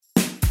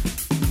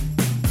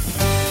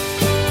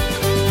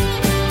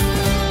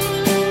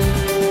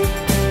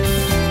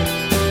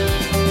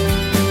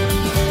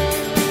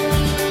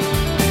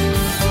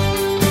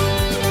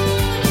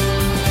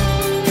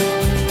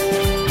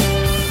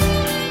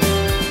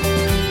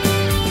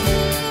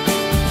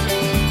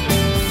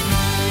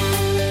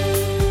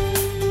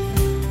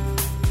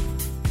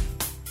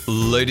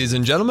Ladies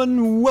and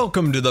gentlemen,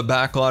 welcome to the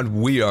Backlot.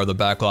 We are the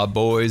Backlot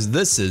Boys.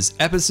 This is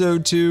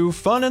episode 2,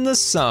 Fun in the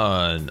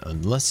Sun.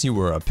 Unless you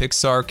were a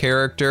Pixar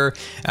character,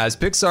 as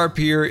Pixar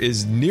Pier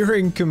is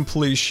nearing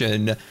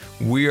completion,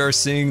 we are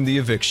seeing the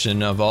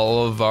eviction of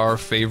all of our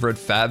favorite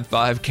Fab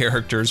 5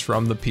 characters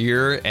from the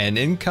pier, and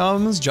in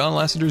comes John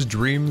Lasseter's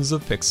Dreams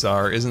of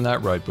Pixar. Isn't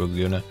that right,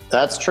 Buguna?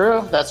 That's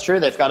true. That's true.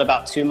 They've got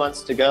about 2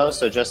 months to go,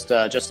 so just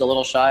a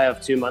little shy of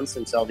 2 months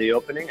until the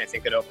opening. I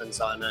think it opens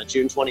on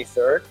June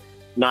 23rd.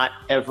 Not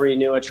every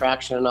new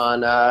attraction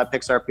on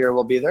Pixar Pier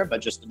will be there, but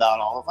just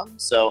about all of them.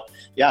 So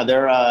yeah,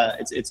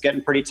 it's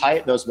getting pretty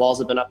tight. Those walls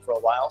have been up for a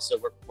while,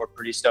 so we're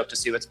pretty stoked to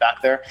see what's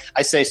back there.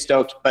 I say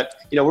stoked, but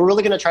we're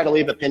really going to try to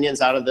leave opinions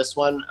out of this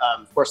one.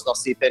 Of course, they'll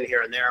seep in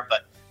here and there,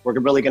 but we're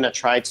really going to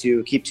try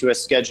to keep to a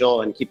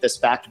schedule and keep this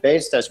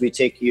fact-based as we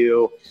take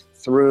you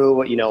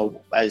through.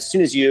 As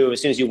soon as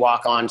you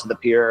walk onto the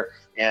pier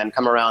and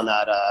come around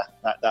that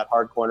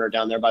hard corner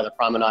down there by the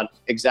promenade,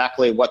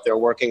 exactly what they're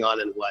working on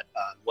and what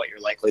you're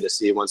likely to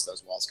see once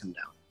those walls come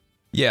down.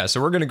 Yeah,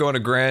 so we're going to go on a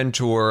grand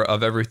tour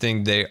of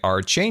everything they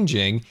are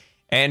changing.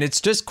 And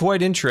it's just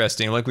quite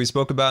interesting, like we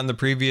spoke about in the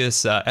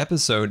previous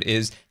episode,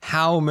 is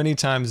how many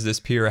times this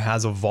pier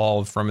has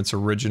evolved from its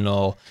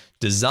original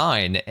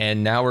design.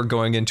 And now we're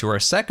going into our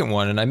second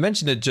one. And I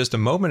mentioned it just a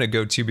moment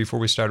ago, too, before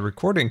we started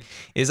recording,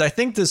 is I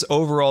think this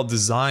overall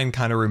design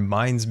kind of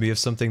reminds me of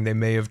something they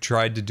may have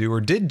tried to do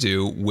or did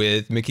do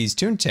with Mickey's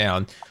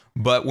Toontown.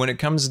 But when it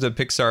comes to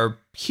Pixar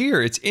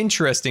Pier, it's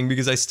interesting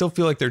because I still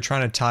feel like they're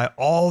trying to tie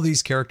all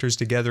these characters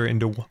together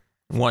into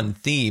one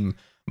theme.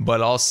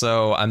 But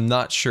also, I'm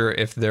not sure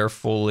if they're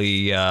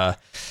fully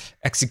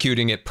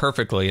executing it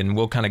perfectly. And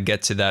we'll kind of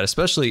get to that,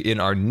 especially in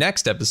our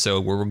next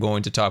episode, where we're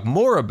going to talk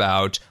more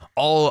about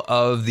all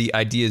of the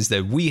ideas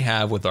that we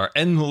have with our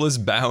endless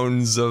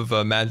bounds of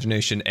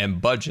imagination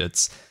and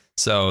budgets.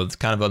 So it's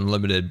kind of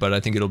unlimited, but I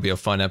think it'll be a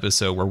fun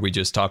episode where we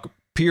just talk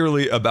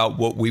purely about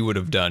what we would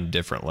have done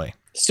differently.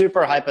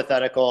 Super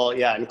hypothetical,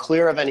 yeah, and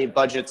clear of any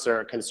budgets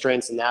or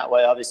constraints in that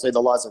way. Obviously,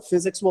 the laws of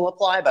physics will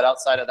apply, but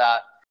outside of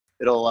that,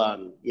 it'll,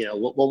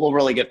 we'll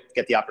really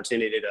get the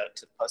opportunity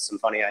to put some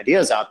funny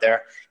ideas out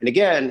there. And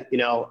again,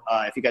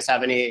 if you guys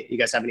have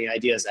any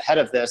ideas ahead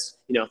of this,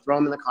 throw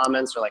them in the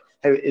comments, or like,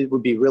 hey, it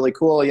would be really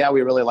cool. Yeah,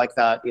 we really like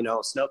that,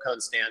 snow cone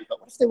stand.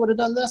 But what if they would have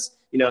done this?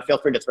 Feel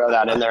free to throw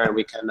that in there, and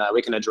we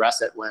can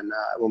address it when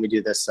we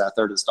do this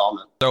third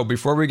installment. So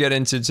before we get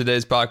into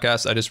today's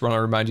podcast, I just want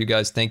to remind you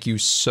guys, thank you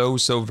so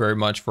very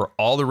much for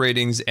all the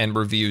ratings and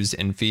reviews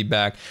and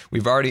feedback.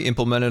 We've already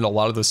implemented a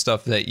lot of the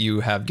stuff that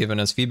you have given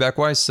us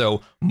feedback-wise,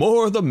 so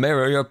more the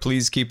merrier.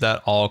 Please keep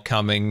that all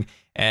coming.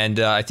 And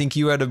I think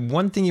you had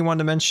one thing you wanted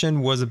to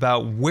mention was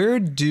about where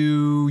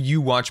do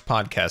you watch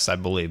podcasts, I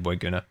believe,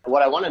 Boyguna.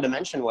 What I wanted to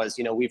mention was,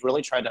 we've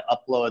really tried to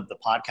upload the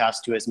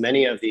podcast to as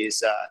many of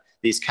these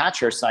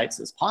catcher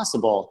sites as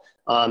possible.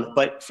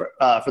 But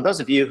for those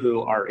of you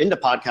who are into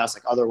podcasts,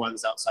 like other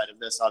ones outside of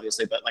this,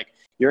 obviously, but like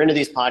you're into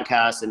these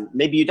podcasts and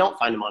maybe you don't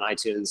find them on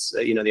iTunes,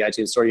 the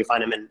iTunes store, you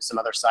find them in some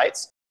other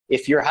sites.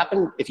 If you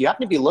happen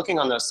to be looking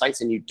on those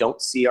sites and you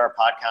don't see our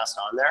podcast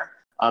on there,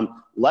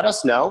 let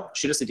us know,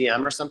 shoot us a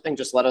DM or something.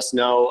 Just let us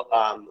know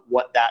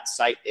what that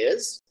site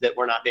is that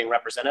we're not being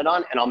represented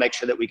on. And I'll make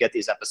sure that we get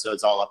these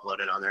episodes all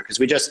uploaded on there. Because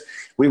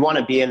we want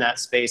to be in that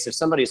space. If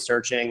somebody's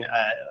searching,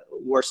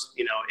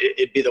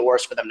 it'd be the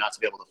worst for them not to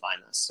be able to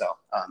find this. So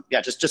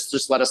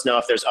just let us know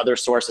if there's other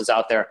sources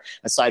out there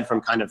aside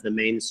from kind of the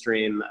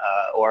mainstream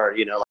or,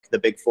 like the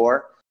big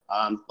four.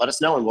 Let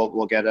us know and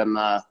we'll get them.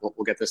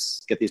 We'll get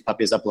these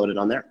puppies uploaded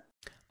on there.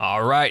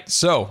 All right,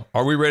 so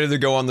are we ready to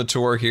go on the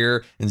tour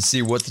here and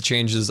see what the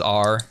changes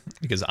are?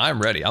 Because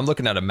I'm ready. I'm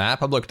looking at a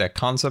map. I'm looking at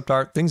concept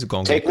art. Things are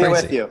going crazy. Take me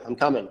with you. I'm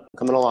coming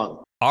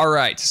along. All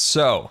right,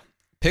 so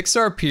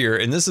Pixar Pier,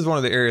 and this is one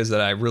of the areas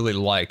that I really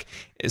like.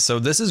 So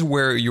this is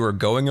where you are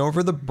going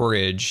over the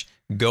bridge,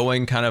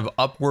 going kind of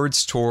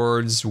upwards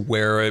towards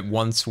where it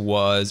once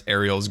was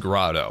Ariel's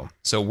Grotto.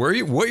 So what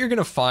you're going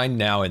to find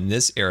now in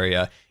this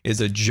area is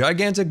a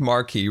gigantic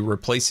marquee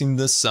replacing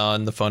the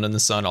sun, the fun in the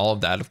sun, all of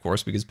that, of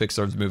course, because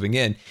Pixar's moving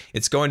in.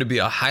 It's going to be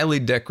a highly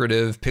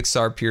decorative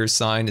Pixar Pier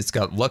sign. It's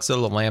got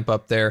Luxo the lamp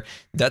up there.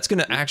 That's going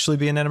to actually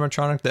be an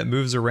animatronic that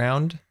moves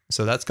around.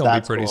 So that's going to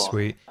be pretty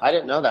sweet. I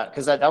didn't know that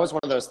because that was one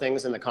of those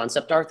things in the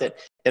concept art that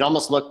it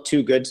almost looked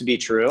too good to be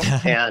true.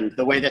 And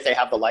the way that they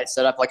have the lights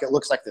set up, like it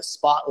looks like the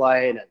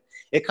spotlight, and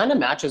it kind of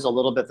matches a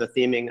little bit the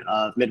theming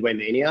of Midway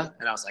Mania.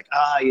 And I was like,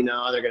 they're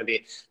going to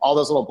be, all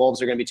those little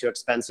bulbs are going to be too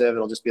expensive.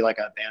 It'll just be like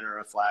a banner or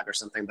a flag or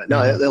something. But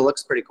no, it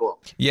looks pretty cool.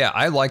 Yeah,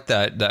 I like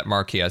that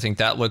marquee. I think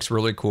that looks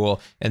really cool.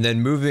 And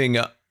then moving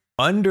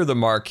under the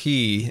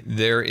marquee,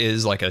 there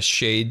is like a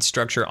shade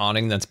structure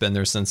awning that's been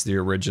there since the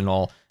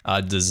original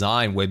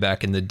design way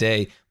back in the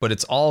day, but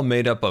it's all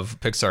made up of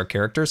Pixar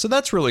characters. So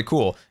that's really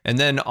cool. And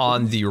then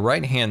on the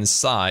right-hand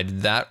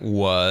side, that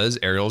was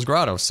Ariel's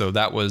Grotto. So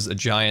that was a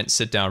giant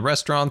sit-down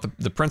restaurant.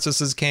 The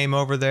princesses came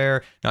over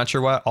there. Not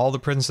sure why all the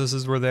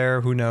princesses were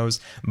there. Who knows?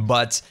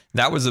 But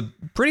that was a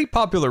pretty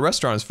popular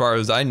restaurant as far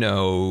as I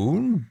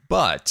know.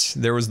 But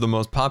there was the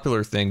most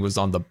popular thing was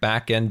on the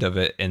back end of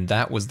it, and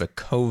that was the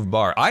Cove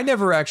Bar. I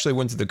never actually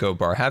went to the Cove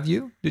Bar. Have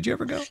you? Did you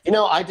ever go?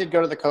 I did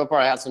go to the Cove Bar.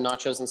 I had some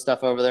nachos and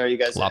stuff over there. You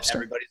guys, lobster.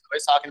 Everybody's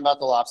always talking about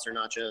the lobster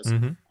nachos.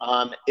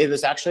 It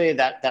was actually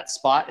that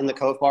spot in the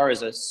Cove Bar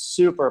is a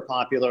super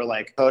popular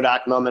like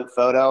Kodak moment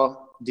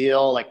photo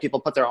deal. Like people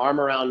put their arm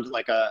around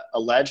like a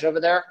ledge over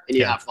there, and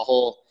you have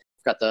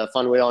got the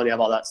fun wheel, and you have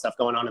all that stuff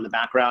going on in the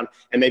background,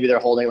 and maybe they're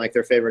holding like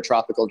their favorite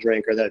tropical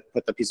drink, or they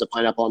put the piece of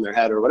pineapple on their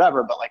head or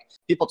whatever. But like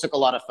people took a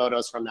lot of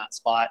photos from that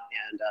spot,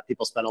 and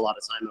people spent a lot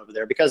of time over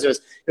there because it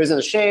was in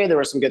the shade. There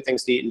were some good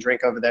things to eat and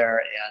drink over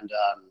there, and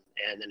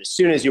then as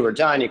soon as you were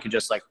done, you could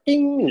just like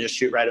bing and just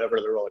shoot right over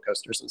to the roller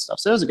coasters and stuff.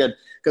 So it was a good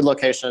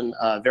location,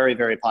 very,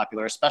 very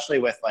popular, especially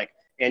with like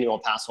annual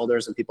pass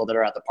holders and people that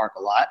are at the park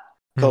a lot.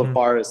 Cove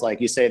Bar is like,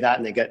 you say that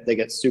and they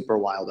get super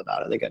wild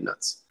about it. They get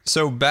nuts.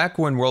 So back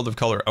when World of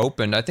Color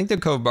opened, I think the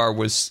Cove Bar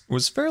was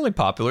fairly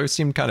popular. It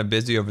seemed kind of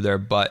busy over there,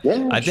 but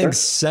I think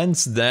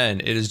since then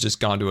it has just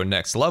gone to a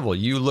next level.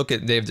 You look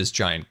at, they have this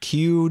giant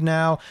queue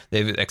now.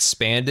 They've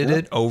expanded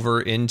it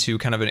over into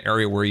kind of an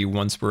area where you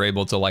once were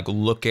able to like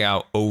look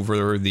out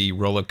over the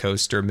roller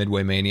coaster,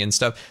 Midway Mania and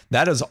stuff.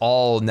 That has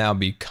all now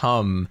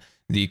become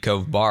the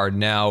Cove Bar.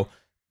 Now,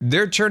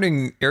 they're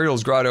turning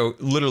Ariel's Grotto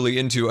literally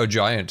into a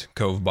giant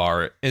Cove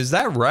Bar. Is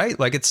that right?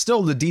 Like it's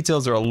still, the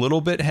details are a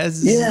little bit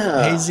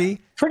hazy?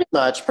 Pretty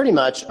much.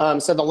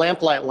 So the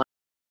Lamplight Lounge,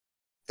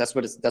 that's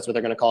what they're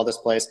going to call this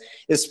place.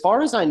 As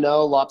far as I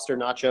know, Lobster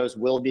Nachos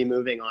will be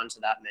moving on to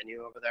that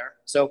menu over there.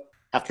 So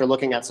after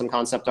looking at some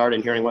concept art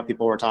and hearing what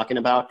people were talking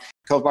about,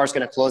 Cove Bar is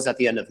going to close at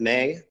the end of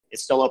May.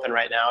 It's still open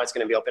right now. It's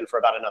going to be open for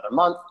about another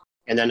month.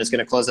 And then it's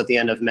going to close at the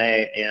end of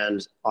May,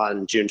 and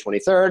on June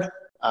 23rd,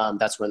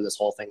 that's when this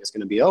whole thing is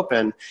going to be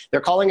open.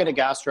 They're calling it a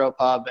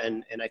gastropub,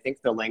 and I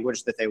think the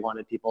language that they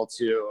wanted people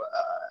to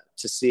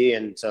see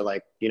and to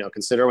like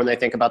consider when they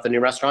think about the new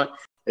restaurant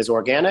is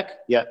organic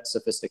yet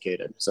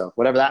sophisticated. So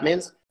whatever that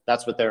means,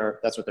 that's what they're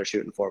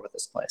shooting for with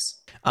this place.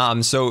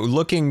 So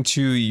looking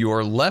to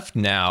your left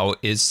now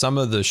is some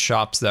of the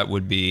shops that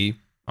would be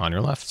on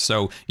your left.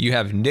 So you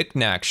have Knick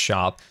Knack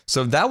Shop.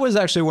 So that was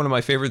actually one of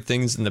my favorite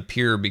things in the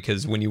pier,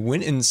 because when you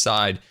went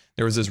inside,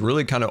 there was this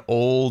really kind of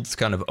old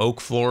kind of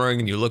oak flooring,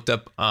 and you looked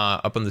up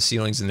on the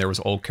ceilings and there was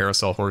old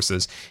carousel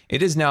horses.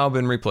 It has now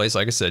been replaced,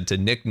 like I said, to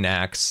Knick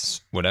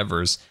Knacks,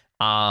 whatever's.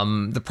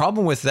 The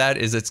problem with that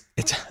is it's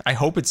I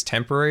hope it's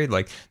temporary.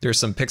 Like there's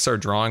some Pixar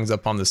drawings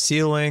up on the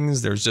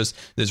ceilings. There's just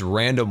this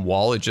random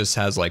wall. It just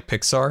has like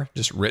Pixar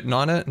just written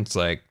on it. And it's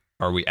like,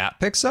 are we at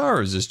Pixar,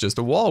 or is this just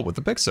a wall with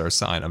the Pixar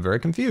sign? I'm very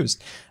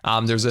confused.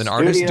 There's an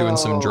artist doing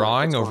some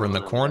drawing over in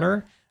the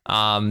corner.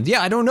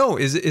 I don't know.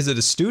 Is it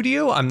a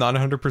studio? I'm not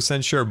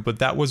 100% sure, but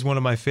that was one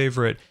of my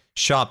favorite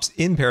shops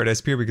in Paradise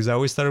Pier, because I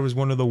always thought it was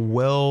one of the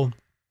well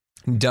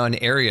done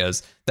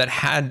areas that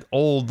had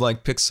old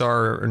like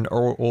Pixar and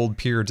old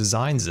pier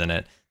designs in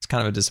it. It's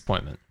kind of a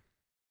disappointment.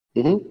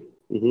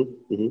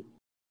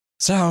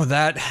 So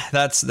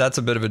that's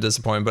a bit of a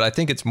disappointment, but I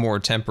think it's more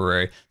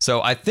temporary.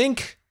 So I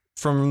think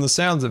from the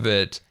sounds of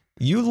it,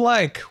 you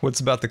like what's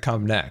about to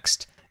come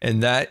next,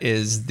 and that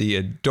is the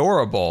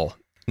adorable,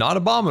 not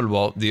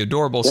abominable, the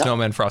adorable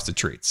Snowman Frosted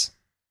Treats.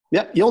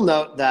 Yep, you'll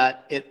note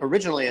that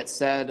originally it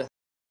said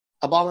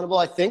abominable,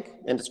 I think,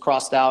 and it's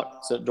crossed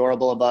out, so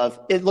adorable above.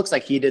 It looks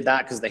like he did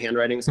that because the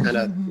handwriting's kind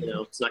of,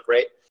 it's not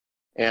great.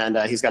 And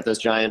he's got those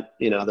giant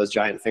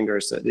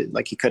fingers. So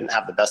like he couldn't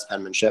have the best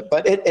penmanship,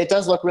 but it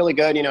does look really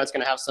good. It's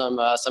going to have some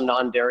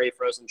non-dairy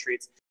frozen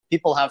treats.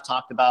 People have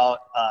talked about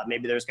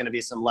maybe there's going to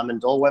be some lemon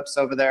Dole Whips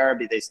over there.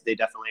 They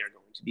definitely are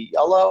going to be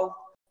yellow.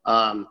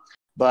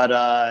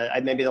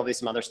 But maybe there'll be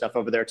some other stuff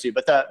over there too.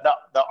 But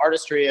the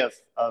artistry of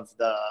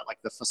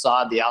the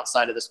facade, the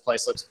outside of this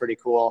place looks pretty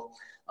cool.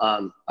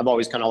 I've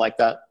always kind of liked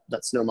that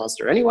snow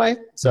monster anyway.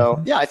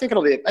 So I think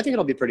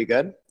it'll be pretty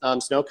good.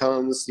 Snow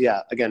cones,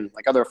 again,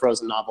 like other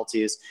frozen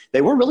novelties.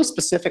 They were really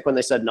specific when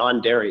they said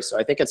non-dairy. So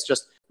I think it's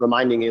just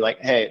reminding you like,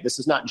 hey, this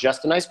is not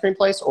just an ice cream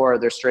place, or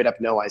there's straight up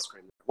no ice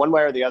cream. One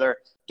way or the other,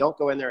 don't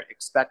go in there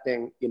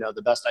expecting,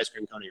 the best ice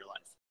cream cone of your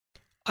life.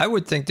 I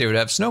would think they would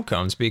have snow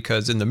cones,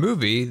 because in the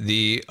movie,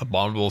 the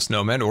abominable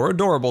snowman, or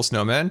adorable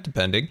snowman,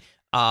 depending,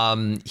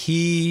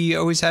 he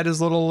always had his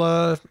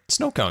little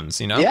snow cones,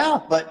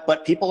 Yeah,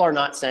 but people are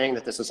not saying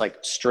that this is like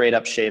straight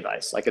up shave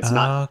ice. Like it's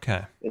not.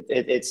 Okay.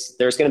 It's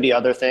there's going to be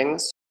other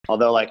things.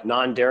 Although like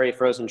non-dairy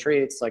frozen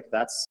treats, like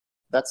that's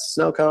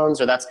snow cones,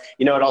 or that's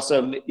it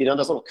also those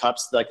little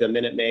cups, like the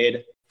Minute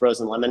Maid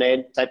frozen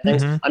lemonade type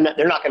things.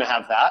 They're not going to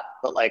have that,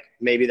 but like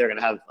maybe they're going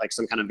to have like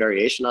some kind of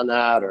variation on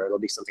that, or it'll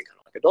be something kind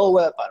of like a Dole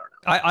Whip. I don't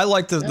know. I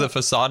like the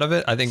facade of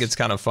it. I think it's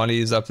kind of funny.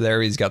 He's up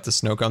there. He's got the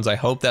snow cones. I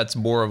hope that's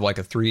more of like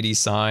a 3D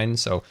sign.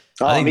 So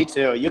me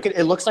too.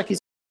 It looks like he's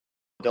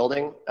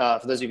building.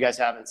 For those of you guys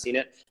who haven't seen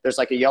it, there's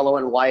like a yellow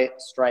and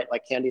white stripe,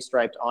 like candy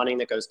striped awning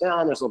that goes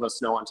down. There's a little bit of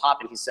snow on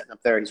top, and he's sitting up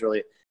there. He's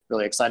really,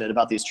 really excited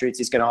about these treats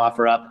he's going to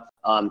offer up.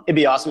 It'd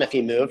be awesome if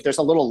he moved. There's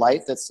a little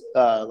light that's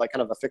like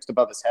kind of affixed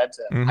above his head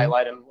to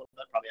highlight him a little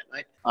bit, probably at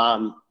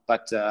night.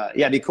 But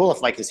yeah, it'd be cool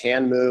if like his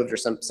hand moved or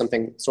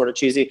something sort of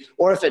cheesy,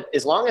 or if it,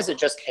 as long as it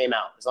just came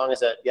out, as long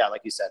as it, yeah,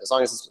 like you said, as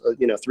long as it's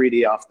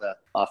 3D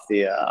off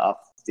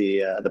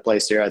the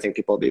place here, I think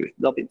people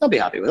they'll be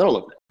happy with it. It'll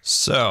look good.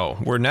 So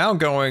we're now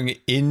going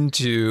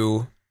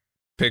into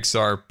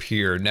Pixar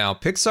Pier. Now,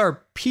 Pixar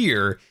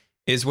Pier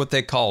is what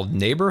they call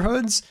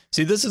neighborhoods.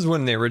 See, this is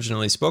when they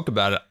originally spoke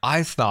about it.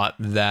 I thought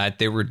that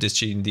they were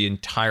ditching the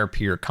entire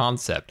pier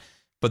concept.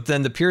 But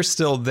then the pier's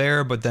still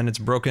there, but then it's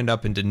broken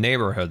up into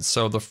neighborhoods.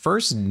 So the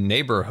first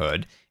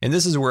neighborhood, and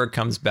this is where it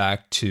comes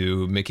back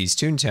to Mickey's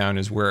Toontown,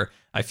 is where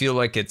I feel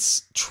like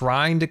it's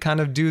trying to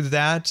kind of do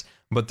that,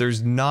 but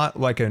there's not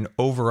like an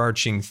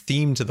overarching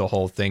theme to the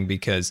whole thing,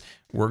 because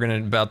we're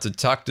about to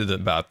talk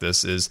about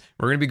this, is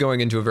we're going to be going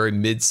into a very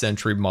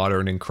mid-century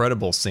modern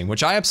Incredibles scene,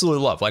 which I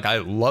absolutely love. Like, I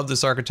love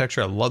this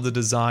architecture. I love the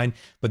design.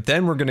 But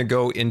then we're going to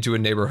go into a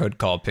neighborhood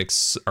called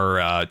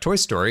Toy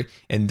Story,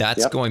 and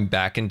that's going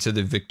back into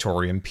the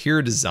Victorian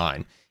pier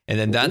design. And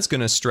then that's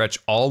going to stretch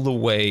all the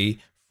way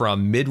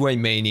from Midway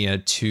Mania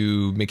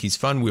to Mickey's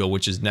Fun Wheel,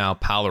 which is now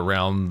Pal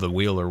Around the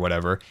Wheel or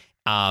whatever.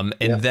 And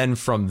then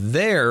from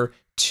there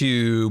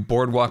to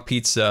Boardwalk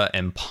Pizza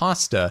and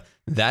Pasta,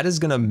 that is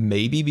going to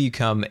maybe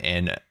become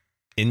an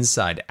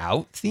Inside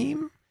Out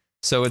theme.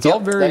 So it's all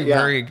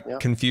very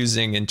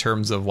confusing in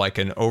terms of like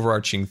an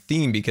overarching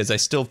theme, because I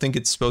still think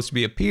it's supposed to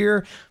be a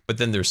pier, but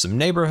then there's some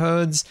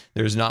neighborhoods.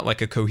 There's not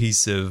like a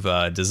cohesive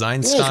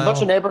design style. There's a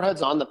bunch of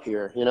neighborhoods on the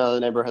pier. The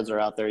neighborhoods are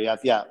out there.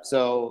 Yeah.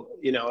 So,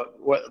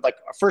 like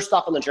our first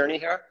stop on the journey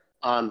here,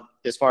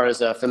 as far as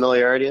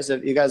familiarity is,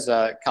 you guys,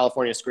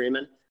 California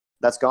Screamin',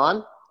 that's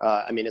gone.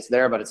 I mean, it's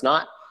there, but it's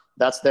not.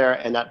 That's there,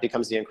 and that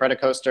becomes the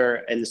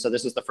Incredicoaster. And so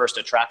this is the first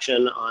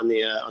attraction on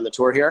the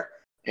tour here.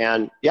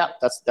 And yeah,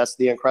 that's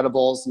the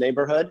Incredibles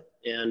neighborhood.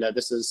 And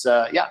this is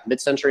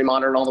mid-century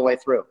modern all the way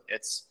through.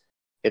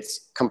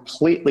 It's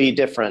completely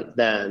different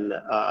than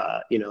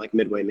like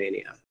Midway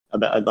Mania,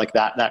 about like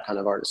that kind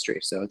of artistry.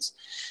 So it's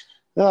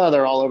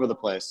they're all over the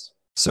place.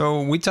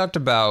 So we talked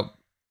about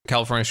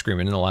California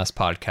Screamin' in the last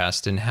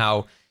podcast, and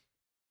how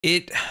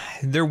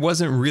there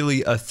wasn't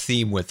really a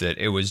theme with it.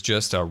 It was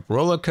just a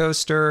roller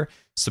coaster.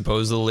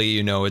 Supposedly,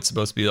 it's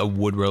supposed to be a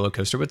wood roller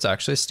coaster, but it's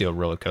actually a steel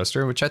roller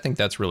coaster, which I think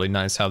that's really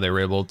nice how they were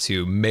able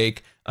to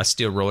make a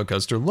steel roller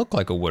coaster look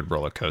like a wood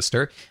roller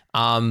coaster.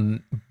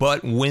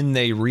 But when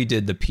they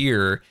redid the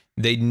pier,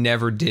 they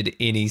never did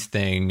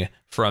anything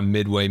from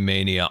Midway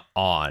Mania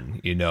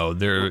on.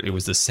 It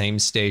was the same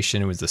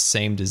station, it was the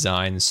same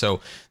design.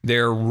 So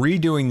they're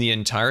redoing the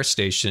entire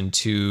station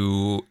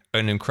to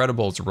an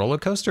Incredibles roller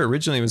coaster.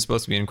 Originally, it was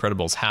supposed to be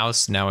Incredibles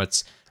house. Now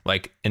it's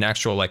like an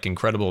actual like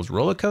Incredibles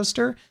roller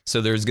coaster.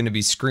 So there's going to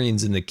be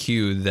screens in the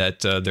queue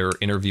that they're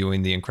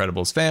interviewing the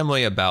Incredibles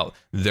family about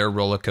their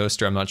roller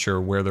coaster. I'm not sure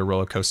where their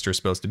roller coaster is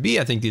supposed to be.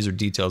 I think these are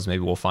details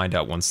maybe we'll find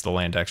out once the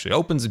land actually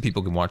opens and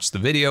people can watch the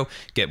video,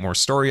 get more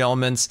story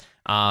elements.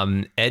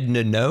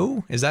 Edna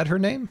No, is that her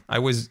name? I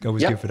always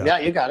goof it up. Yeah,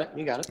 you got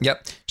it.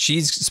 Yep.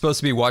 She's supposed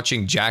to be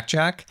watching Jack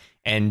Jack,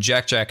 and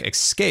Jack Jack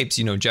escapes.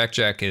 Jack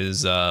Jack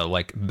is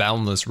like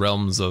boundless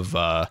realms of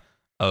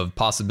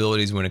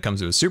possibilities when it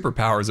comes to his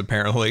superpowers,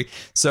 apparently.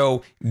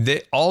 So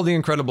all the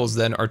Incredibles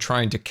then are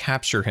trying to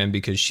capture him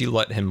because she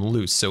let him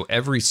loose. So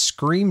every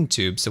Scream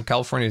tube, so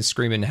California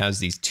Screamin' has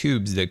these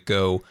tubes that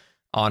go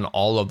on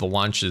all of the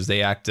launches.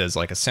 They act as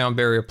like a sound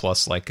barrier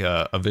plus like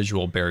a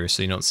visual barrier,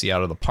 so you don't see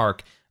out of the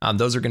park.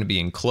 Those are going to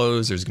be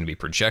enclosed. There's going to be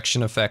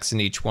projection effects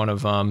in each one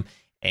of them.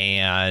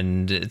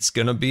 And it's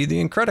going to be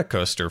the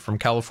Incredicoaster from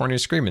California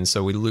Screamin'.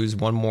 So we lose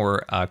one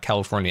more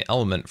California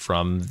element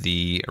from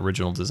the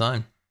original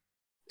design.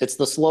 It's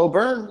the slow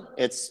burn.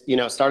 It's,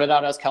 started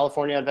out as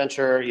California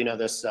Adventure,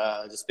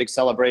 this big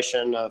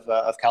celebration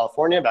of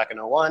California back in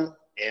 '01.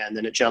 And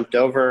then it jumped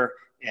over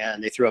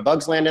and they threw a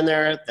Bugs Land in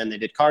there. Then they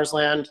did Cars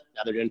Land.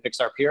 Now they're doing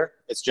Pixar Pier.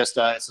 It's just,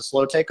 it's a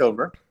slow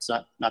takeover. It's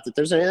not that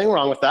there's anything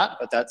wrong with that,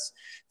 but it's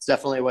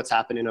definitely what's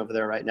happening over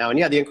there right now. And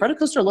yeah, the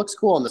Incredicoaster looks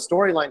cool. And the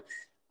storyline,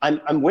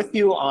 I'm with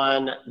you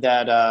on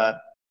that. I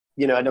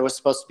know was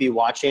supposed to be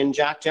watching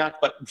Jack Jack,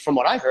 but from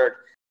what I heard,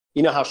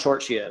 you know how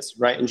short she is,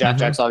 right? And Jack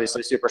Jack's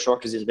obviously super short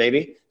because he's a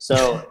baby.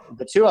 So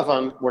the two of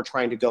them were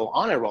trying to go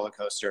on a roller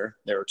coaster.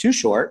 They were too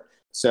short.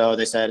 So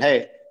they said,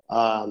 hey,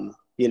 why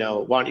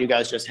don't you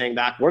guys just hang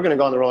back? We're going to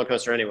go on the roller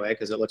coaster anyway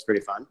because it looks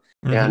pretty fun.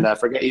 And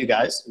forget you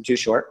guys, I'm too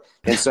short.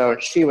 And so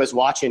she was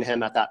watching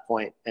him at that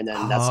point, and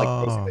then that's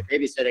like basically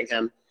babysitting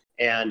him.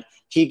 And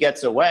he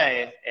gets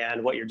away.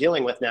 And what you're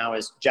dealing with now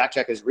is Jack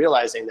Jack is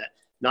realizing that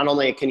not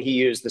only can he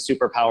use the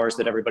superpowers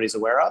that everybody's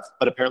aware of,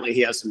 but apparently he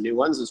has some new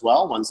ones as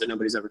well, ones that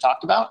nobody's ever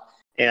talked about.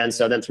 And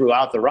so then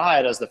throughout the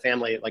ride, as the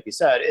family, like you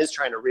said, is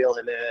trying to reel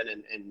him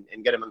in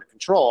and get him under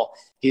control,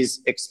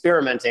 he's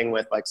experimenting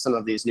with like some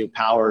of these new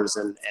powers,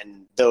 and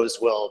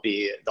they'll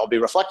be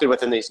reflected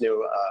within these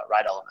new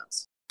ride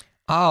elements.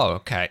 Oh,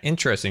 okay.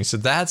 Interesting. So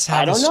that's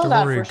how I the don't know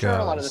that story for sure.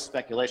 A lot of the goes.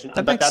 speculation,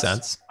 That but makes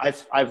that's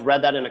sense. I've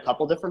read that in a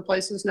couple different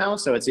places now.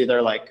 So it's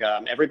either like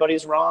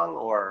everybody's wrong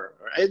or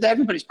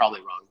everybody's probably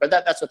wrong. But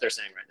that's what they're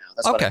saying right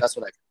now. Okay. That's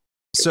what I.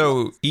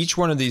 So each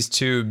one of these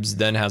tubes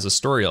then has a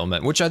story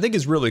element, which I think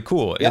is really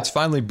cool. Yeah. It's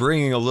finally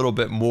bringing a little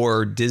bit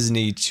more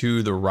Disney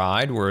to the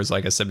ride, whereas,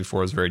 like I said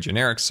before, it was very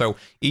generic. So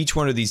each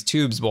one of these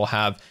tubes will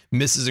have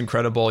Mrs.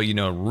 Incredible,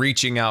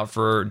 reaching out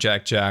for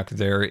Jack Jack.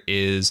 There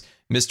is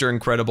Mr.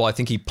 Incredible. I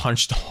think he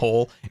punched a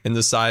hole in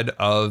the side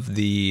of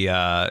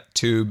the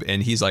tube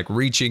and he's like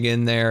reaching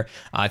in there.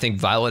 I think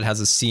Violet has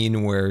a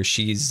scene where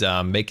she's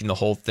making the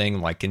whole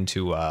thing like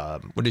into,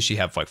 what does she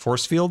have, like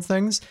force field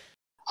things?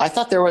 I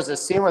thought there was a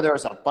scene where there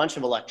was a bunch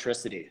of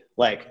electricity.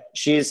 Like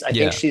I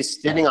think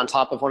she's sitting on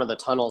top of one of the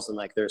tunnels, and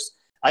like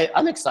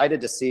I'm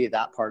excited to see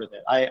that part of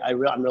it.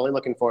 I'm really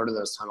looking forward to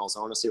those tunnels.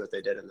 I want to see what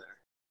they did in there.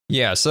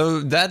 Yeah,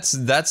 so that's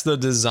the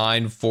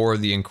design for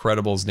the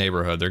Incredibles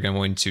neighborhood. They're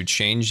going to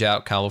change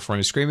out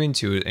California Screaming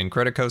to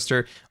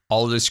Incredicoaster.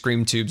 All of the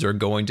Scream tubes are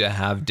going to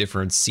have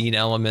different scene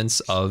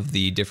elements of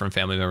the different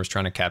family members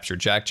trying to capture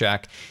Jack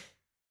Jack.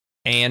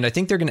 And I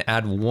think they're going to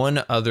add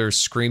one other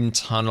Scream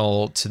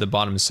tunnel to the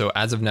bottom. So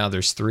as of now,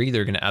 there's 3.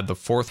 They're going to add the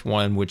 4th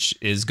one, which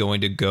is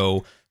going to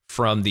go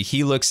from the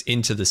Helix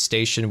into the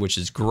station, which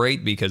is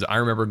great because I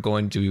remember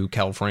going to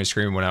California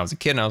Scream when I was a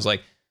kid and I was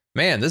like,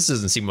 man, this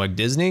doesn't seem like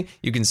Disney.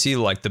 You can see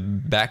like the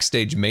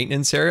backstage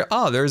maintenance area.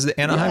 Oh, there's the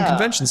Anaheim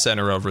Convention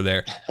Center over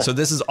there. So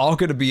this is all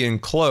going to be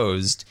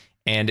enclosed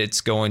and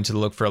it's going to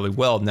look fairly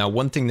well. Now,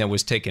 one thing that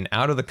was taken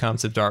out of the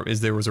concept art is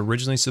there was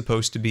originally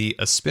supposed to be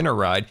a spinner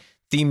ride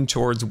themed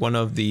towards one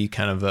of the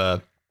kind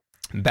of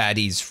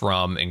baddies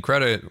from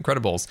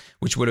Incredibles,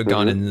 which would have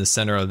gone in the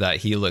center of that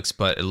Helix,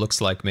 but it looks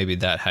like maybe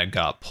that had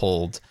got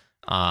pulled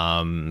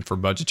for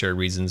budgetary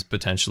reasons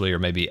potentially, or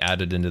maybe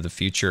added into the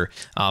future.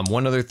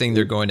 One other thing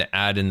they're going to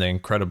add in the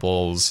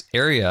Incredibles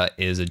area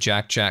is a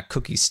Jack Jack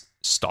cookie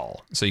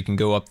stall. So you can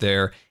go up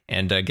there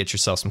and get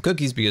yourself some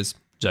cookies because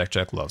Jack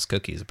Jack loves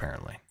cookies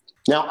apparently.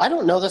 Now, I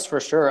don't know this for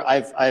sure.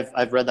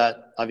 I've read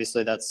that.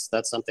 Obviously, that's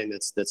something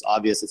that's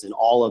obvious. It's in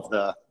all of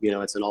the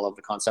it's in all of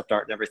the concept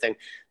art and everything.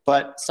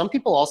 But some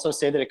people also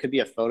say that it could be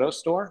a photo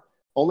store,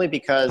 only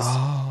because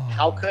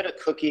how could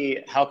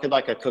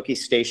like a cookie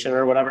station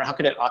or whatever, how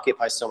could it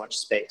occupy so much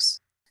space?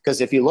 Because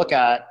if you look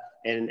at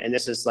and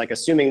this is like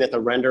assuming that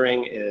the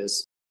rendering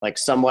is like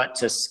somewhat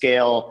to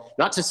scale,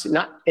 not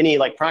any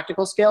like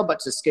practical scale, but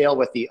to scale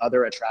with the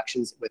other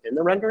attractions within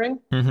the rendering.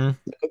 The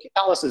Cookie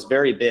Palace is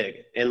very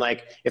big. And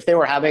like, if they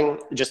were having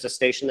just a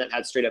station that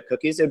had straight up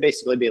cookies, it would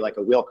basically be like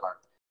a wheel cart.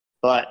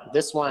 But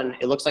this one,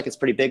 it looks like it's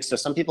pretty big. So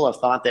some people have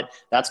thought that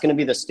that's going to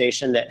be the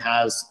station that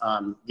has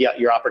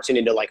your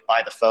opportunity to like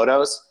buy the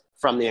photos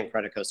from the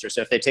Incredicoaster. So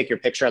if they take your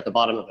picture at the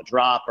bottom of a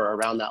drop or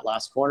around that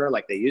last corner,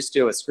 like they used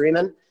to with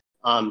Screamin',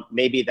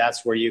 maybe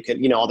that's where you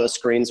can, all those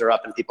screens are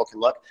up and people can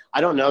look.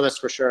 I don't know this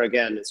for sure.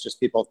 Again, it's just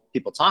people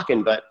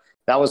talking, but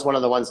that was one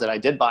of the ones that I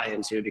did buy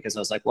into because I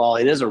was like, well,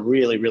 it is a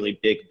really, really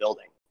big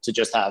building to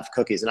just have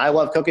cookies. And I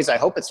love cookies. I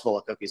hope it's full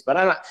of cookies, but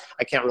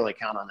I can't really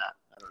count on that.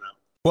 I don't know.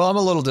 Well, I'm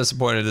a little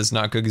disappointed it's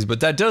not cookies,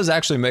 but that does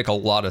actually make a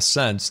lot of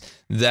sense.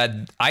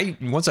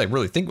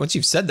 Once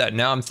you've said that,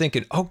 now I'm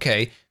thinking,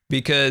 okay,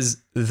 because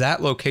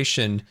that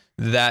location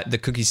that the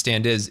cookie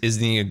stand is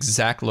the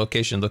exact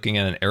location looking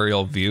at an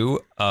aerial view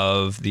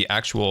of the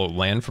actual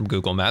land from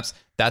Google Maps.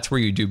 That's where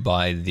you do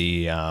buy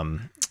the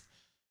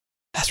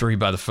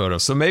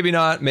photos. So maybe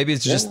not, maybe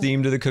it's just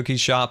themed to the cookie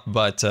shop,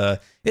 but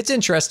it's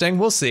interesting.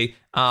 We'll see.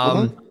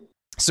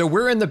 So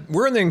we're in the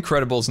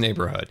Incredibles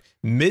neighborhood,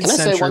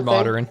 mid-century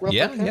modern.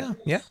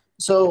 Yeah.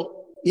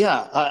 So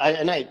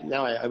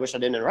I wish I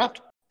didn't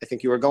interrupt. I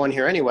think you were going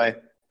here anyway.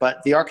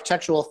 But the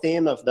architectural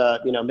theme of the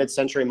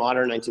mid-century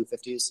modern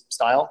 1950s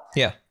style,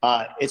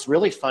 it's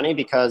really funny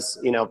because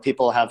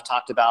people have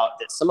talked about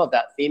that some of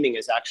that theming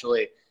is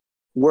actually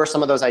where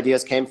some of those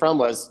ideas came from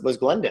was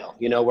Glendale,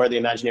 where the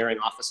Imagineering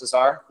offices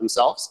are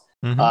themselves.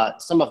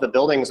 Some of the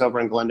buildings over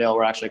in Glendale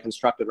were actually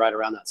constructed right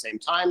around that same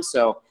time.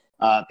 So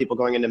people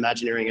going into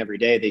Imagineering every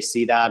day, they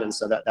see that, and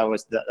so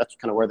that's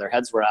kind of where their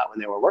heads were at when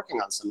they were working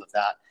on some of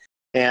that.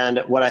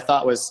 And what I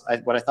thought was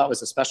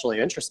especially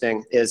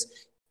interesting is,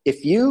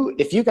 if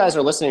you guys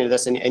are listening to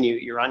this and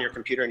you're on your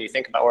computer and you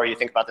think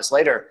about this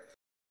later,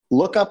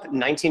 look up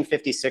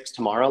 1956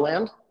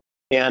 Tomorrowland,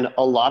 and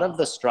a lot of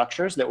the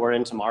structures that were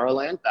in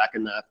Tomorrowland back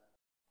in the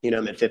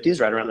mid-50s,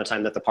 right around the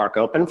time that the park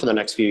opened for the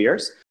next few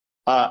years,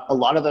 a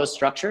lot of those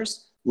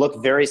structures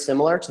look very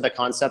similar to the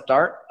concept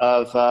art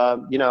of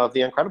the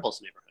Incredibles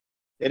neighborhood.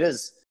 It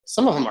is,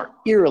 some of them are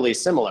eerily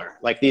similar,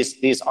 like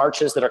these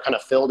arches that are kind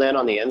of filled in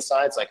on the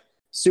insides, like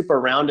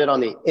super rounded on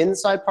the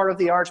inside part of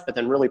the arch, but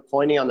then really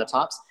pointy on the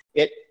tops.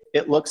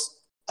 It looks,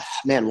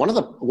 man, one of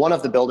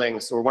the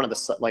buildings, or one of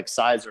the like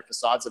sides or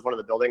facades of one of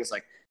the buildings,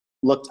 like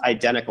looked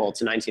identical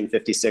to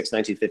 1956,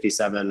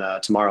 1957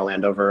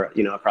 Tomorrowland over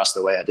across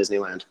the way at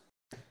Disneyland.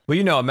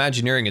 Well,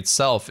 Imagineering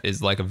itself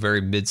is like a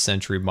very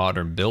mid-century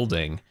modern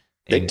building.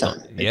 Big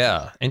time.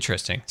 Yeah,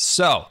 interesting.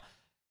 So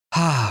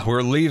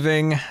We're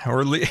leaving.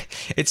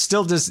 It's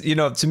still just,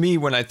 to me,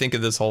 when I think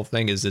of this whole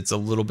thing, is it's a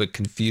little bit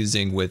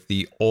confusing with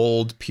the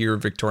old Pier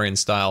Victorian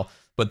style,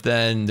 but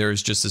then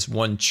there's just this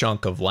one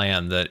chunk of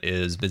land that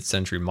is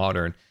mid-century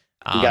modern.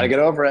 You got to get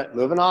over it.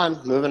 Moving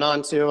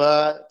on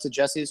to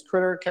Jesse's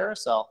Critter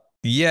Carousel.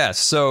 Yeah,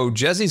 so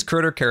Jesse's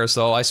Critter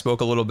Carousel, I spoke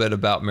a little bit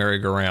about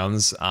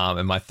merry-go-rounds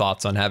and my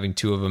thoughts on having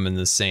two of them in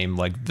the same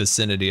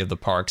vicinity of the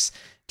parks.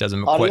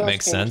 Doesn't quite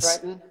make sense.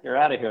 Triton, you're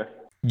out of here.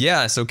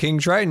 Yeah, so King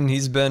Triton,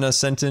 he's been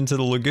sent into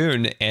the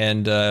lagoon,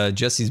 and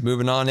Jesse's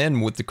moving on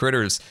in with the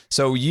critters.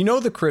 So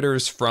the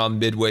critters from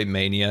Midway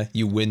Mania.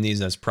 You win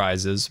these as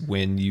prizes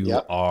when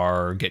you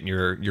are getting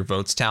your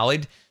votes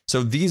tallied.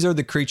 So these are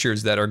the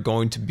creatures that are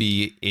going to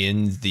be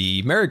in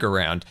the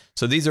merry-go-round.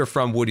 So these are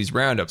from Woody's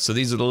Roundup. So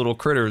these are the little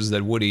critters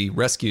that Woody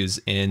rescues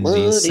in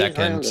the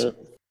second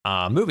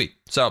movie.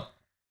 So,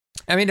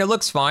 I mean, it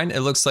looks fine. It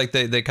looks like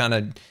they kind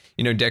of,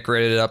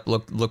 decorated it up.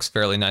 Looks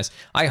fairly nice.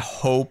 I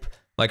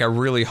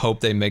really hope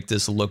they make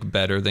this look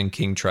better than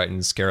King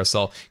Triton's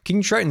Carousel.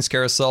 King Triton's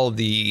Carousel,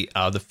 the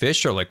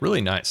fish are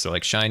really nice.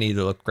 They're shiny.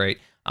 They look great.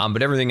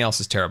 But everything else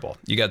is terrible.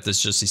 You got these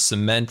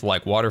cement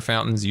water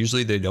fountains.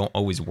 Usually they don't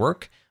always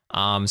work.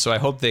 So I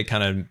hope they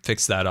kind of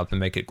fix that up and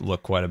make it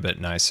look quite a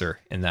bit nicer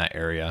in that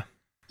area.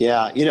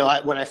 Yeah,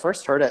 when I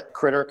first heard it,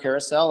 Critter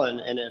Carousel,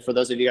 and for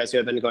those of you guys who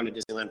have been going to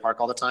Disneyland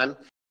Park all the time,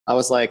 I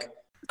was like,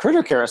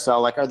 Critter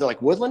Carousel, are there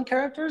woodland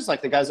characters,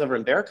 like the guys over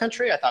in Bear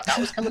Country? I thought that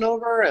was coming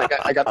over, and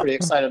I got pretty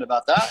excited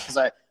about that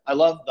because I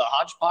love the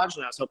hodgepodge,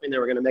 and I was hoping they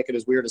were going to make it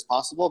as weird as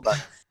possible,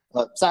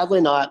 but sadly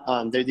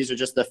not. These are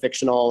just the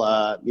fictional,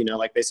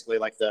 basically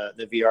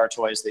the VR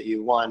toys that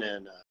you won,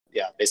 and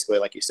basically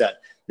like you said,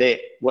 the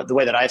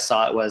way that I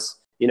saw it was,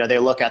 they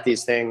look at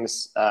these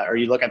things, or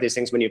you look at these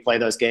things when you play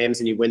those games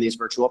and you win these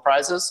virtual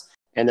prizes,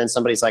 and then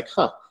somebody's like,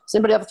 does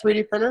anybody have a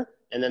 3D printer?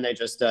 And then they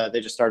just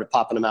started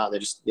popping them out. They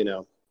just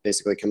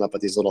basically come up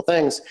with these little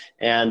things,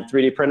 and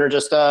 3D printer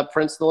just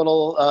prints the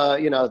little,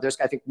 there's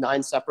I think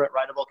 9 separate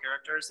rideable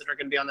characters that are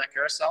going to be on that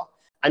carousel.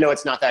 I know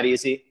it's not that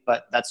easy,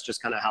 but that's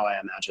just kind of how I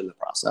imagine the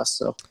process.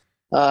 So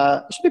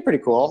it should be pretty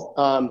cool.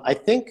 I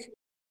think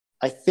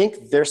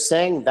they're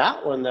saying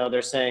that one though.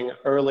 They're saying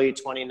early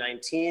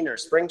 2019 or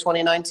spring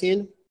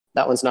 2019.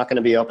 That one's not going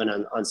to be open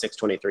on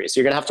 6/23. So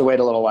you're going to have to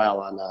wait a little while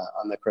on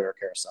the Critter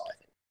Carousel, I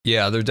think.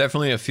 Yeah, there are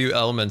definitely a few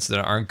elements that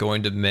aren't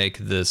going to make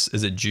this.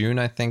 Is it June,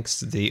 I think,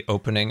 the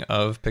opening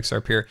of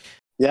Pixar Pier?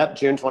 Yep,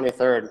 June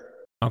 23rd.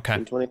 Okay.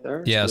 June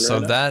 23rd. Yeah, so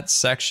that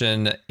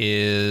section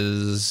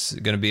is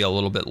going to be a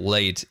little bit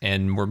late,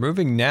 and we're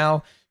moving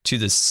now to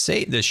the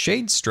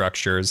shade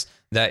structures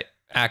that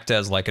act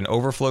as an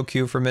overflow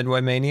queue for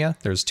Midway Mania.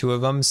 There's 2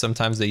 of them.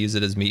 Sometimes they use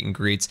it as meet and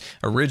greets.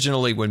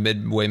 Originally, when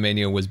Midway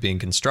Mania was being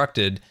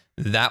constructed,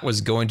 that was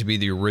going to be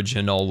the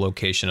original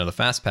location of the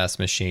FastPass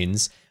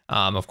machines.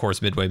 Of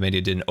course, Midway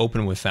Mania didn't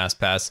open with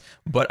FastPass,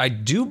 but I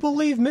do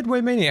believe Midway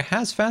Mania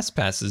has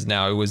FastPasses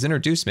now. It was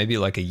introduced maybe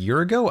a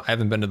year ago. I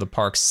haven't been to the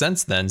park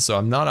since then, so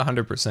I'm not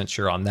 100%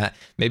 sure on that.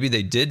 Maybe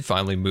they did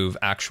finally move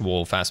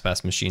actual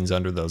FastPass machines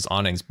under those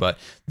awnings, but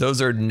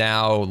those are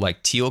now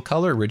teal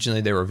color.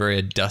 Originally, they were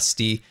very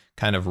dusty,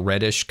 kind of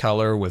reddish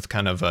color with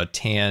kind of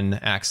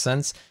tan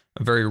accents,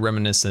 very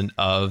reminiscent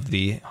of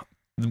the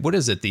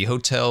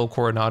Hotel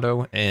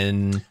Coronado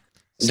in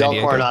San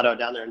Diego. Coronado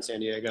down there in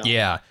San Diego.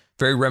 Yeah.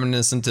 Very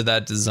reminiscent to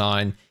that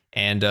design,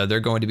 and they're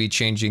going to be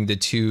changing the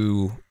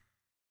 2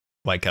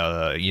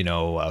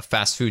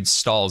 fast food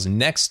stalls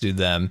next to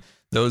them.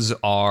 Those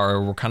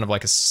were kind of a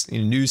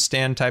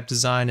newsstand type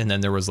design, and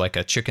then there was a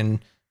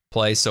chicken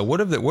place. So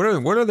what are they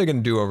going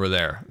to do over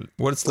there?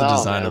 What's the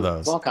design of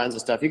those? All kinds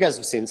of stuff. You guys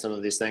have seen some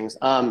of these things.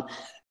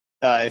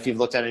 If you've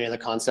looked at any of the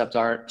concept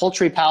art,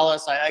 Poultry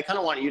Palace, I kind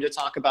of want you to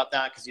talk about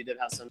that because you did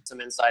have some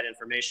inside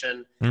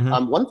information.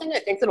 Mm-hmm. One thing I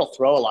think that'll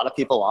throw a lot of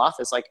people off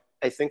is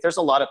I think there's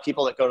a lot of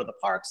people that go to the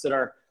parks that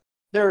are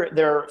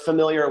they're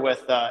familiar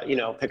with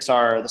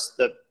Pixar,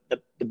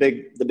 the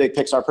big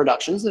Pixar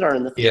productions that are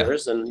in the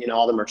theaters and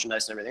all the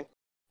merchandise and everything.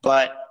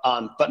 But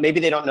maybe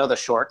they don't know the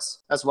shorts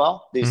as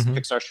well. These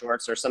Pixar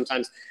shorts, or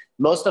sometimes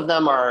most of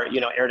them are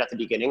aired at the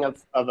beginning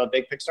of a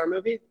big Pixar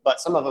movie, but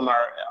some of them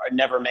are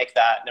never make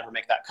that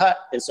cut,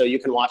 and so you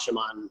can watch them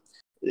on.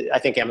 I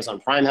think Amazon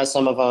Prime has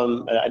some of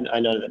them.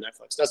 I know that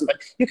Netflix doesn't,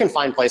 but you can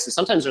find places.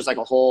 Sometimes there's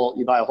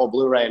you buy a whole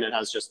Blu-ray and it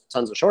has just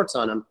tons of shorts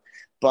on them.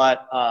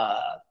 But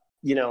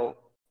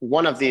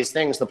one of these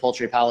things, the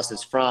Poultry Palace,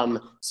 is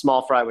from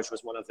Small Fry, which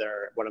was one of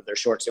their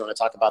shorts. You want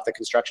to talk about the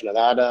construction of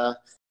that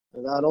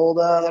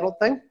old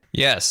thing?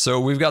 Yeah, so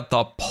we've got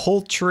the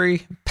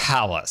Poultry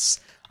Palace.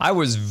 I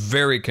was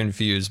very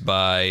confused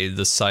by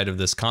the sight of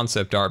this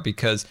concept art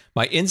because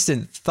my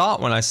instant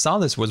thought when I saw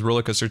this was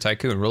Roller Coaster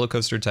Tycoon. Roller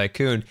Coaster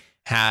Tycoon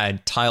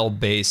had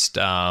tile-based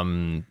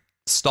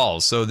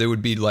stalls, so there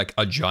would be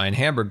a giant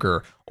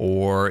hamburger,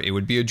 or it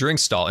would be a drink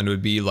stall, and it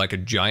would be a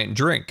giant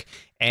drink.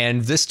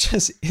 And this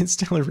just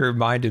instantly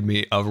reminded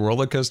me of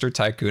Roller Coaster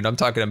Tycoon. I'm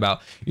talking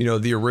about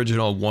the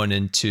original 1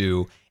 and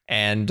 2,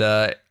 and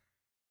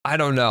I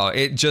don't know.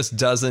 It just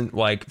doesn't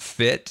like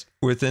fit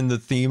within the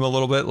theme a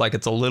little bit. Like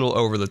it's a little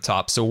over the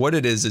top. So what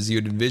it is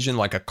you'd envision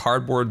like a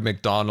cardboard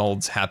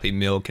McDonald's Happy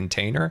Meal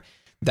container.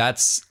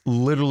 That's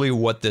literally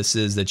what this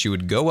is that you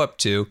would go up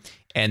to.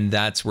 And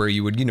that's where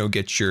you would,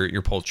 get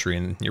your poultry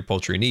and your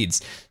poultry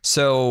needs.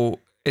 So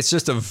it's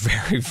just a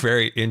very,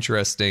 very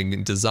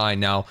interesting design.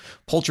 Now,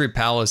 Poultry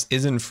Palace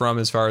isn't from,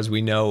 as far as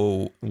we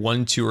know,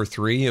 1, 2, or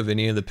 3 of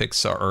any of the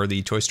Pixar or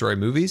the Toy Story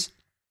movies,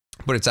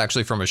 but it's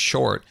actually from a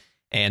short.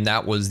 And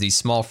that was the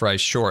Small Fry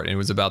short. And it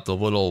was about the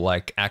little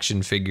like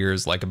action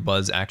figures, like a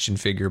Buzz action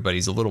figure, but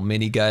he's a little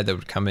mini guy that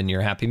would come in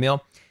your Happy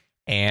Meal.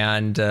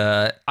 And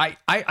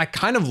I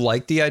kind of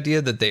like the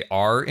idea that they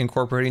are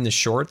incorporating the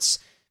shorts,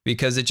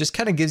 because it just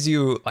kind of gives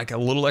you like a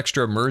little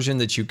extra immersion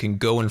that you can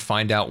go and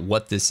find out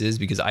what this is,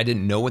 because I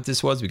didn't know what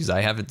this was because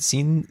I haven't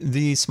seen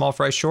the Small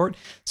Fry short.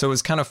 So it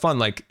was kind of fun.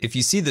 Like if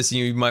you see this,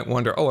 you might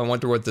wonder, oh, I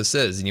wonder what this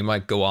is. And you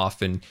might go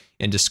off and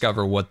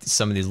discover what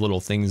some of these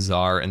little things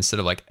are, instead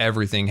of like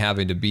everything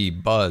having to be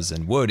Buzz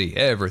and Woody.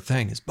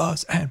 Everything is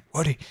Buzz and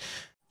Woody.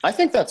 I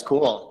think that's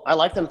cool. I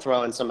like them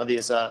throwing some of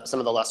these, some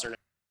of the lesser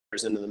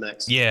names into the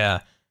mix. Yeah.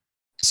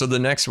 So the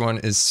next one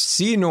is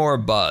Senior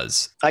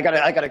Buzz. I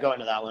gotta go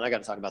into that one. I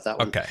gotta talk about that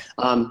one. Okay.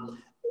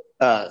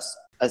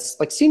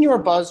 Like Senior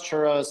Buzz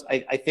churros,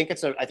 I think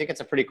it's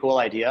a pretty cool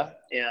idea.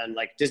 And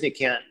like Disney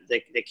can't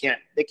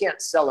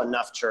sell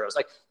enough churros.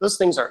 Like those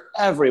things are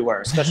everywhere,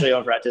 especially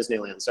over at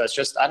Disneyland. So it's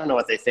just, I don't know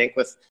what they think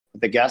with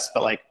the guests,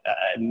 but like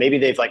maybe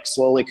they've like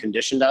slowly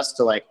conditioned us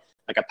to like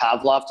a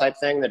Pavlov type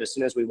thing, that as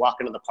soon as we walk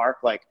into the park,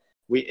 like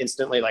we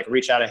instantly like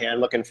reach out a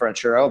hand looking for a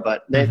churro.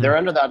 But they're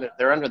under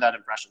that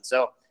impression.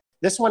 So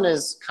this one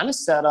is kind of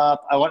set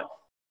up.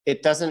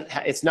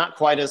 It's not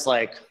quite as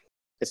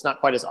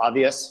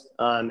obvious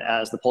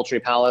as the Poultry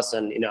Palace,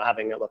 and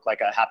having it look like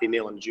a Happy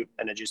Meal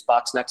and a juice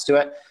box next to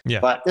it.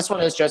 Yeah. But this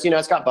one is just,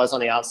 it's got Buzz on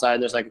the outside,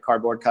 and there's like a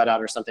cardboard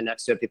cutout or something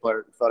next to it. People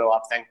are photo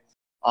opting.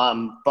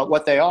 But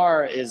what they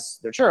are is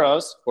they're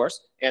churros, of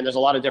course, and there's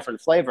a lot of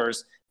different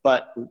flavors.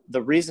 But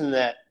the reason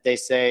that they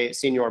say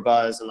Senior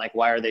Buzz, and like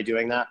why are they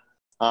doing that?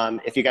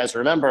 If you guys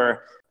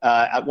remember,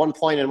 at one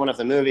point in one of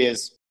the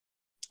movies,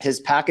 his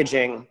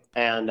packaging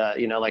and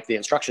like the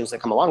instructions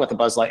that come along with the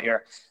Buzz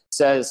Lightyear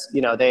says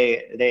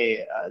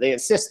they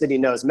insist that he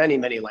knows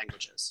many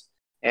languages.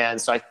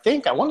 And so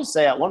I want to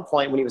say at one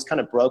point when he was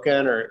kind of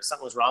broken or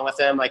something was wrong with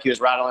him, like he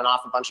was rattling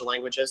off a bunch of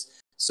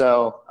languages.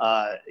 So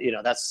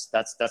that's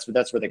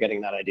where they're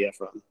getting that idea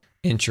from.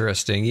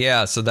 Interesting.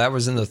 Yeah. So that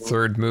was in the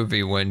third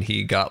movie when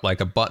he got like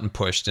a button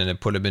pushed and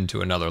it put him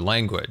into another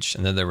language,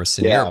 and then there was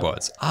Senior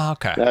Buzz.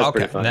 Okay.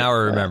 Now I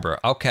remember.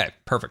 Yeah. Okay.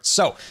 Perfect.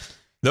 So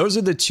those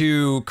are the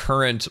two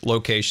current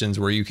locations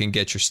where you can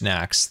get your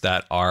snacks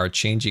that are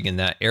changing in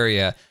that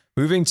area.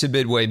 Moving to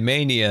Midway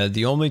Mania,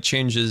 the only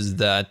changes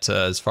that,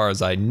 as far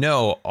as I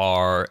know,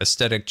 are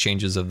aesthetic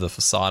changes of the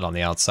facade on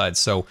the outside.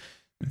 So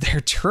they're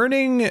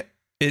turning it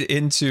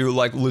into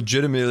like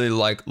legitimately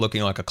like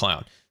looking like a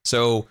clown.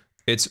 So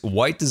it's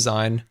white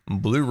design,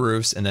 blue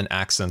roofs, and then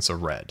accents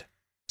of red.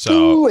 So,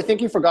 ooh, I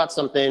think you forgot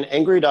something.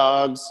 Angry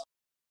Dogs.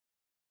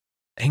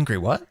 Angry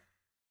what?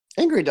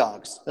 Angry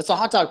Dogs. That's a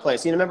hot dog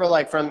place. You remember,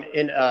 like from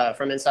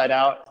Inside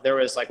Out, there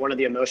was like one of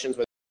the emotions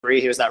with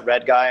Bree. He was that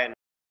red guy, and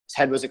his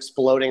head was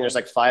exploding. There's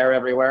like fire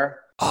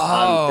everywhere.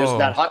 Oh, there's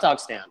that hot dog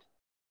stand.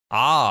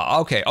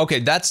 Okay.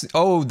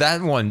 That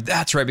one.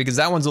 That's right, because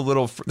that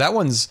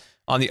one's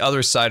on the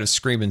other side of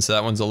Screamin', so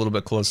that one's a little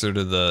bit closer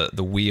to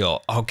the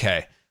wheel.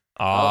 Okay.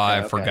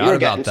 I forgot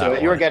about that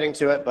one. You were getting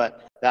to it,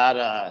 but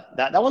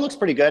that one looks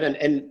pretty good.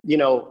 And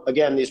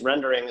again, these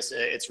renderings,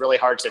 it's really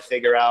hard to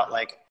figure out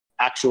like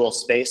actual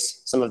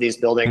space some of these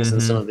buildings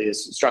and some of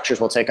these structures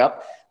will take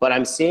up. But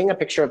I'm seeing a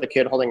picture of the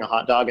kid holding a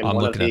hot dog in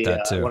one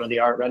of the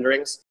art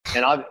renderings.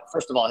 And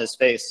first of all, his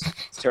face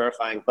is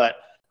terrifying. But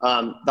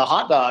the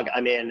hot dog, I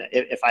mean,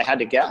 if I had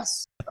to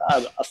guess,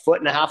 a foot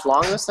and a half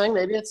long, this thing,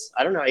 maybe it's,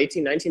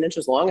 18, 19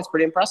 inches long. It's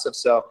pretty impressive.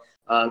 So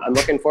I'm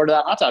looking forward to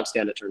that hot dog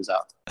stand, it turns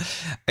out.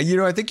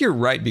 I think you're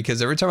right,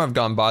 because every time I've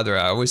gone by there,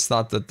 I always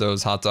thought that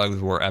those hot dogs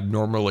were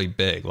abnormally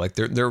big. Like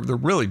they're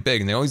really big,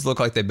 and they always look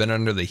like they've been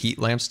under the heat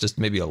lamps just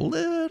maybe a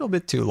little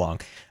bit too long.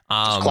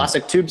 Just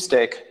classic tube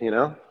steak,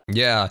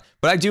 Yeah,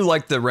 but I do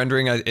like the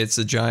rendering. It's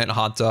a giant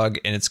hot dog,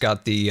 and it's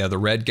got the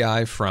red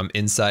guy from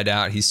Inside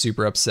Out. He's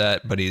super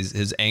upset, but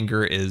his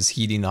anger is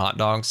heating the hot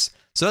dogs.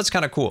 So that's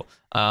kind of cool.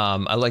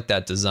 I like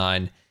that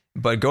design.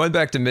 But going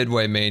back to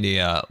Midway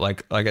Mania,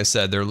 like I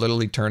said, they're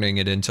literally turning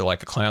it into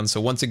like a clown. So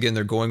once again,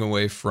 they're going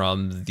away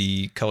from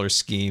the color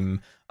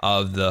scheme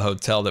of the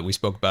hotel that we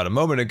spoke about a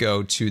moment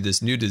ago to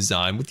this new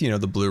design with,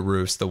 the blue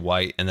roofs, the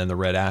white, and then the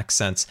red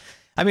accents.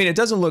 I mean, it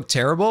doesn't look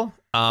terrible,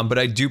 but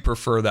I do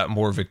prefer that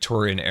more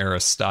Victorian era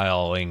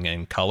styling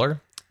and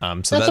color.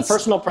 So that's a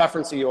personal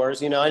preference of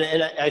yours, and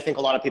I think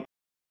a lot of people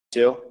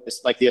do.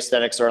 It's like the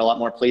aesthetics are a lot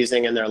more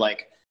pleasing, and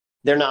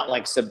they're not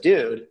like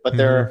subdued, but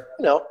they're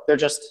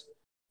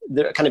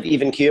they're kind of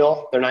even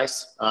keel. They're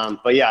nice.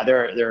 But yeah,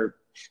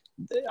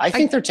 I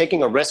think they're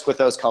taking a risk with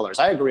those colors.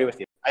 I agree with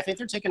you. I think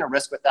they're taking a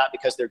risk with that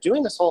because they're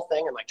doing this whole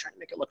thing and like trying to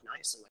make it look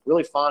nice and like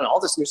really fun, all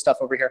this new stuff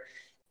over here.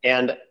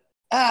 And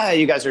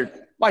you guys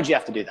why'd you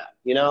have to do that?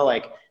 You know,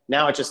 like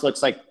now it just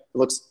looks a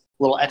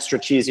little extra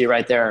cheesy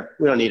right there.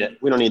 We don't need it.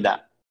 We don't need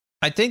that.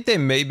 I think they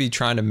may be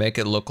trying to make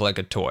it look like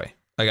a toy.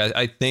 Like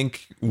I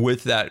think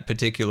with that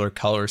particular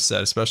color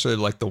set, especially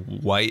like the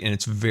white, and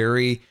it's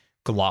very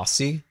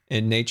glossy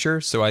in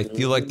nature. So I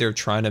feel like they're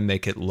trying to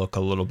make it look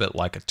a little bit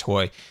like a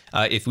toy.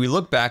 If we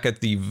look back at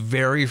the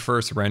very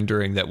first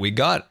rendering that we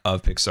got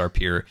of Pixar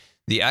Pier,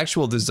 the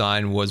actual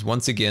design was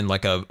once again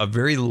like a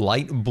very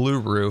light blue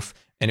roof,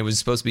 and it was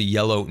supposed to be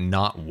yellow,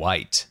 not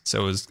white.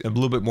 So it was a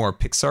little bit more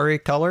Pixar-y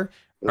color.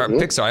 Or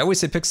Pixar, I always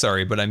say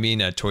Pixar-y, but I mean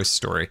Toy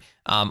Story.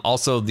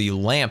 Also, the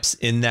lamps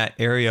in that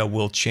area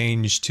will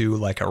change to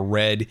like a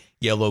red,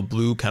 yellow,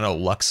 blue kind of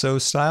Luxo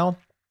style.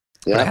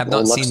 Yeah, but I have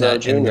not seen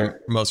that in the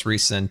most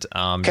recent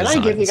Can designs. I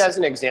give you guys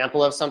an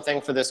example of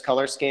something for this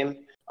color scheme?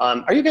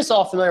 Are you guys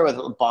all familiar with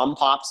bomb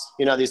pops?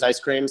 You know, these ice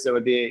creams that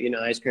would be, you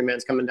know, ice cream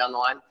man's coming down the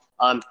line.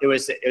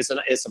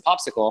 It's a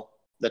popsicle.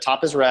 The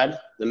top is red,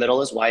 the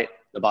middle is white,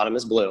 the bottom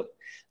is blue.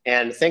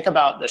 And think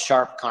about the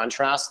sharp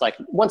contrast. Like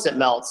once it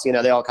melts, you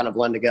know, they all kind of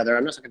blend together.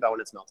 I'm not talking about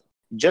when it's melted.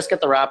 Just get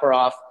the wrapper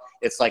off.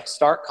 It's like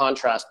stark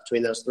contrast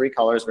between those three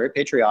colors, very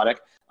patriotic.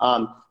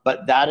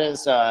 But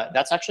that's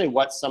actually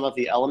what some of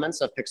the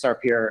elements of Pixar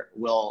Pier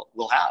will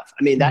have.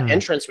 I mean, that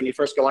entrance, when you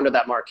first go under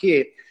that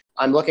marquee,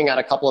 I'm looking at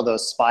a couple of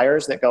those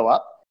spires that go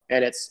up,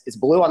 and it's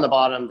blue on the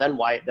bottom, then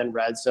white, then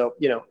red. So,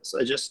 you know,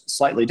 so just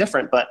slightly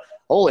different, but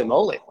holy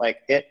moly,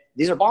 like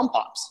these are bomb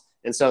pops.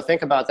 And so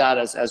think about that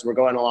as we're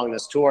going along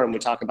this tour, and we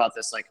talk about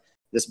this, like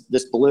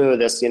this blue,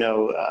 this, you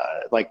know,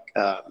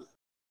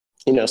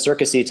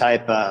 circusy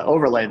type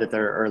overlay that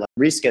or like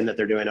reskin that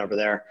they're doing over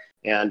there.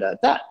 And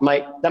that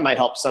might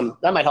help some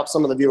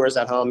of the viewers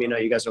at home. You know,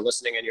 you guys are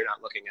listening and you're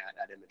not looking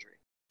at imagery.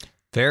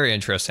 Very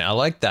interesting. I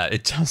like that.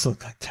 It does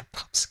look like that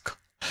popsicle.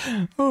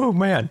 Oh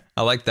man,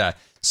 I like that.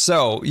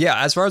 So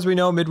yeah, as far as we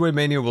know, Midway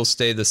Mania will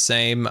stay the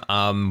same.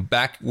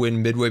 Back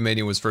when Midway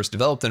Mania was first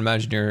developed,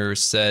 Imagineer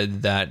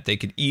said that they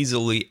could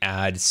easily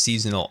add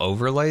seasonal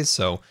overlays.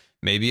 So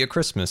maybe a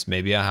Christmas,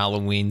 maybe a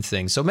Halloween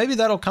thing. So maybe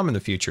that'll come in the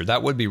future.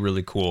 That would be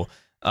really cool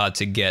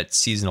to get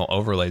seasonal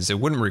overlays. It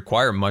wouldn't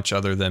require much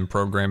other than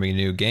programming a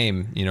new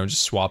game, you know,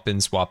 just swap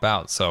in, swap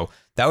out. So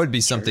that would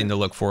be something to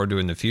look forward to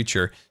in the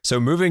future. So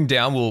moving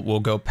down, we'll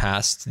go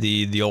past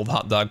the old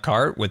hot dog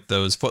cart with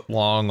those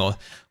foot-long,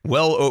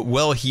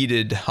 well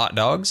heated hot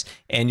dogs,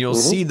 and you'll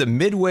see the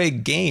Midway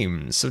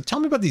games. So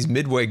tell me about these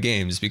Midway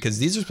games, because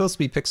these are supposed to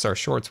be Pixar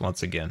shorts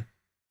once again.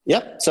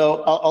 Yep.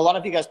 So a lot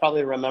of you guys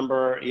probably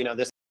remember, you know,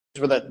 these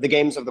were the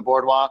games of the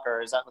boardwalk,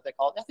 or is that what they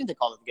call it? I think they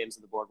call it the games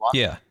of the boardwalk.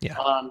 Yeah.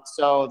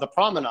 So the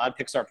Promenade,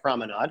 Pixar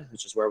Promenade,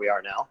 which is where we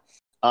are now.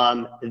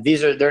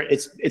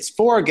 It's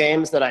 4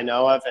 games that I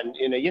know of, and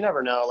you know, you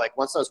never know, like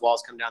once those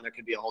walls come down, there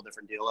could be a whole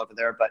different deal over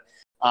there. But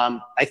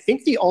I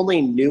think the only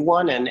new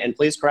one, and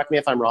please correct me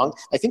if I'm wrong,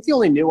 I think the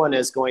only new one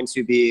is going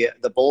to be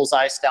the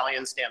Bullseye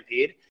Stallion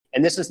Stampede.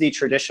 And this is the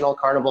traditional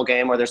carnival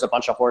game where there's a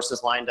bunch of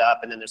horses lined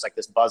up, and then there's like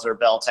this buzzer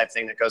bell type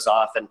thing that goes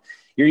off, and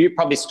you're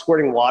probably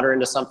squirting water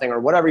into something or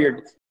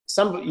whatever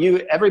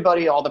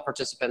everybody, all the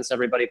participants,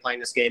 everybody playing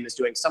this game is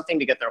doing something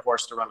to get their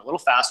horse to run a little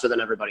faster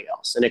than everybody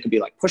else. And it could be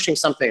like pushing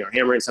something or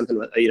hammering something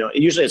with, you know,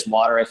 usually it's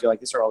water. I feel like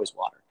these are always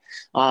water.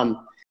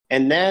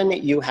 And then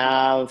you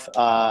have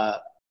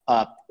a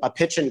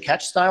pitch and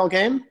catch style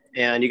game.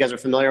 And you guys are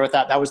familiar with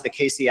that. That was the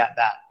Casey at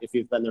Bat, if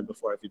you've been there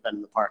before, if you've been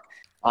in the park.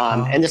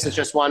 And this is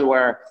just one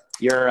where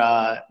you're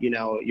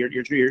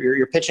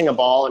pitching a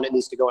ball and it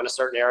needs to go in a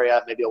certain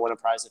area. Maybe you'll win a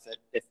prize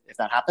if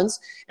that happens.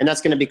 And that's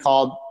going to be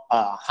called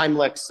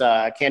Heimlich's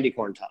candy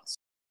corn toss.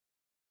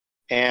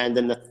 And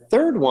then the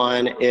third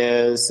one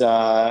is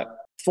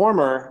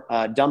former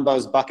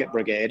Dumbo's Bucket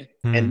Brigade.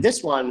 And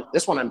this one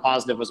I'm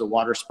positive was a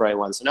water spray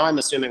one. So now I'm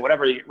assuming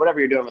whatever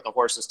you're doing with the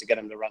horses to get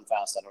them to run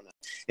fast, I don't know.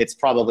 It's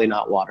probably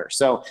not water.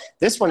 So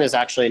this one is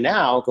actually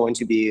now going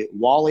to be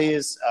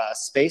Wally's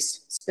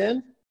Space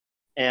Spin.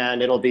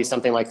 And it'll be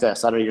something like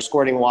this. I don't know, you're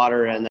squirting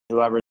water, and then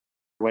whoever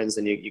wins,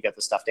 and you get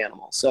the stuffed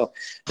animal. So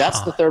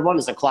that's the third one,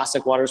 is a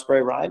classic water spray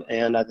ride.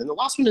 And then the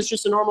last one is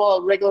just a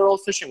normal, regular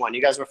old fishing one.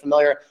 You guys were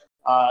familiar.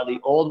 The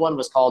old one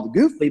was called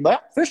Goofy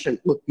Back Fishing.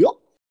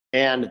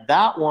 And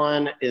that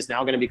one is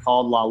now going to be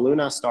called La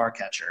Luna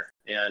Starcatcher.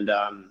 And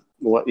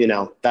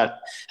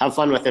have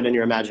fun with it in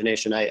your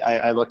imagination.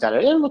 I looked at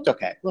it, and it looked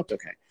okay.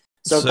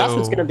 So that's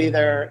what's going to be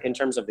there in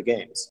terms of the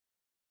games.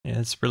 Yeah,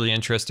 it's really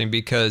interesting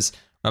because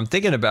I'm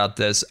thinking about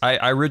this.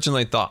 I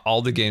originally thought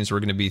all the games were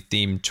going to be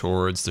themed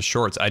towards the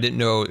shorts. I didn't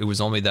know it was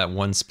only that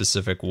one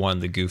specific one,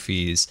 the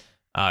Goofy's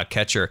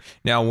catcher.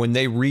 Now, when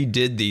they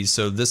redid these,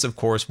 so this, of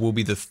course, will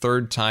be the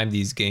third time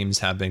these games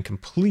have been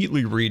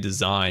completely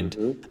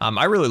redesigned.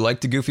 I really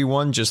like the Goofy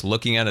one, just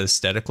looking at it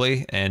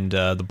aesthetically, and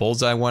the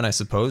Bullseye one, I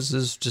suppose,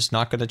 is just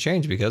not going to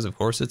change because, of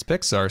course, it's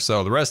Pixar.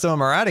 So the rest of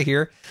them are out of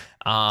here.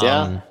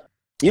 Yeah.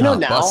 You know,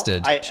 now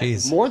busted.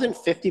 More than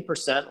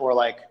 50%, or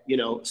like, you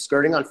know,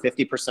 skirting on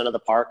 50% of the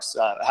parks.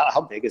 How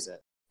big is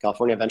it?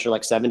 California Adventure,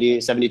 like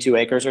 70, 72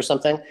 acres or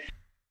something.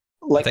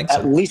 like think so.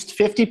 at least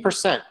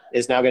 50%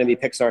 is now going to be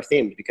Pixar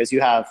themed, because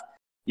you had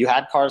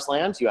Cars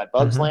Land, you had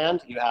Bugs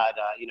Land, you had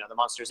the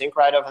Monsters Inc.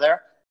 ride over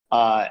there,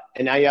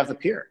 and now you have the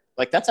pier.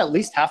 Like that's at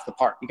least half the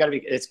park.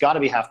 It's got to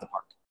be half the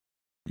park.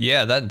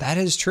 Yeah, that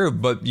is true.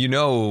 But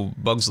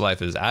Bugs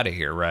Life is out of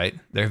here, right?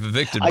 They've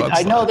evicted Bugs Life.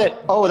 I know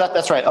that. Oh,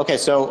 that's right. Okay,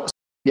 so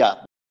yeah,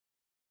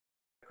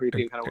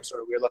 creepy, kind of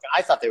sort of weird looking.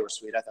 I thought they were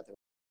sweet.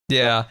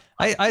 Yeah,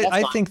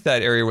 I think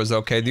that area was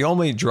okay. The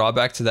only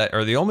drawback to that,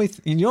 or the only,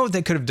 what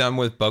they could have done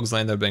with Bugs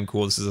Land that would have been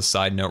cool, this is a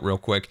side note real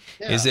quick,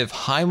 is if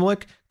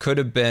Heimlich could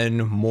have been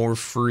more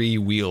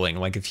freewheeling.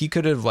 Like if he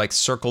could have like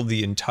circled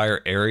the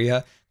entire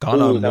area,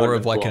 gone on more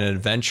of like an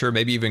adventure,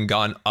 maybe even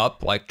gone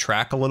up like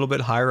track a little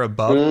bit higher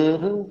above.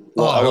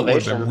 Oh, it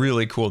would have been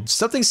really cool.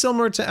 Something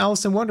similar to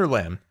Alice in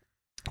Wonderland.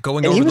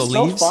 Going over the leaves. He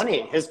was so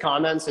funny. His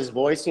comments, his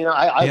voice,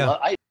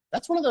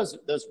 that's one of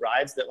those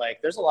rides that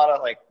like there's a lot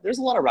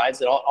of rides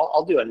that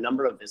I'll do a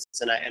number of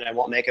visits and I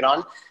won't make it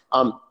on.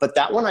 But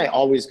that one I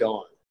always go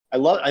on.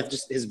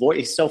 His voice.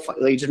 He's so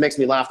funny. He just makes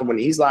me laugh. And when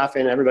he's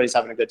laughing, everybody's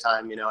having a good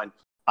time, and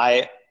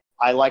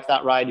I like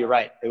that ride. You're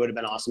right. It would have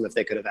been awesome if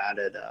they could have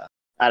added a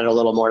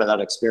little more to that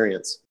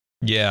experience.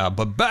 Yeah,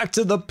 but back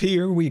to the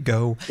pier we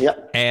go.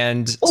 Yep.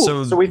 And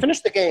so we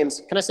finished the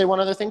games. Can I say one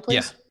other thing, please?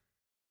 Yeah.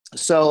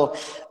 So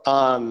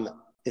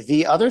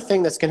the other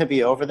thing that's going to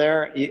be over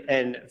there,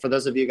 and for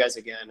those of you guys,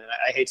 again, and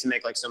I hate to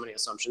make like so many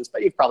assumptions,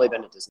 but you've probably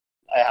been to Disney.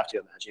 I have to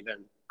imagine you've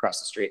been across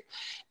the street.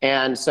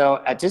 And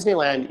so at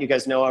Disneyland, you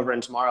guys know over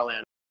in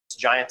Tomorrowland, this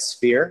giant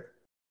sphere.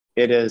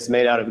 It is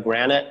made out of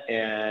granite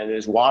and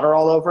there's water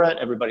all over it.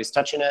 Everybody's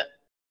touching it,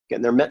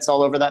 getting their mitts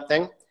all over that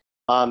thing.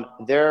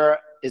 There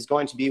is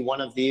going to be one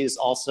of these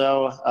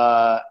also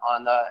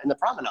in the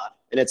promenade,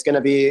 and it's going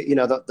to be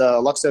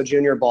the Luxo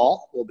Junior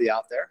Ball will be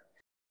out there.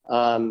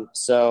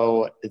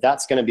 So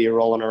that's going to be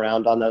rolling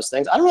around on those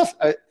things. I don't know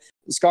if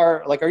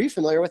Scar, like, are you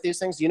familiar with these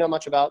things? Do you know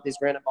much about these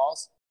granite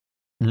balls?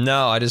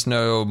 No, I just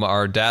know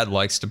our dad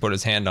likes to put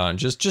his hand on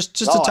just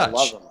to touch. I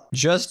love them.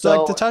 Just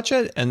like to touch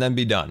it and then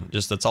be done.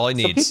 That's all he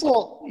needs.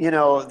 So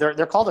people,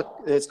 they're called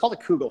it's called a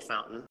Kugel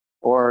fountain,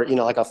 or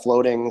like a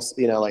floating,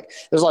 like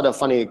there's a lot of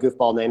funny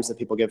goofball names that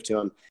people give to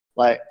them.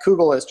 Like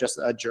Kugel is just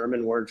a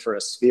German word for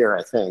a sphere,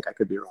 I think. I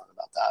could be wrong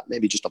about that.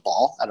 Maybe just a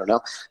ball. I don't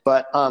know.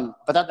 But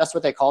that's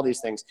what they call these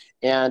things.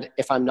 And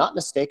if I'm not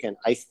mistaken,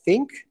 I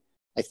think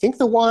I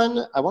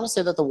want to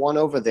say that the one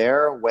over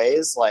there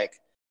weighs like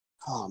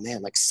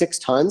 6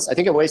 tons. I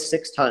think it weighs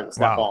 6 tons.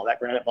 Wow. That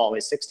granite ball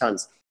weighs 6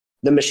 tons.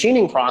 The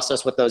machining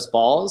process with those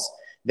balls,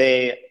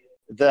 that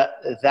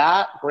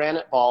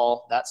granite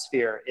ball, that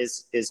sphere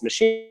is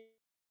machined.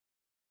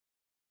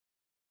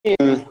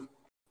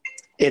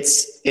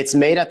 It's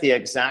made at the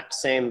exact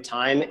same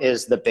time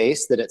as the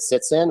base that it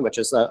sits in, which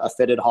is a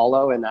fitted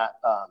hollow in that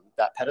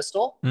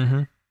pedestal,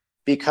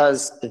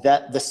 because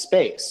the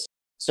space.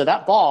 So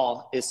that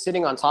ball is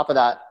sitting on top of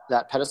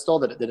that pedestal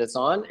that it's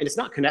on, and it's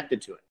not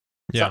connected to it.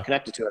 It's not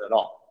connected to it at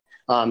all.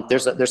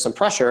 There's some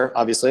pressure,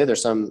 obviously.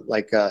 There's some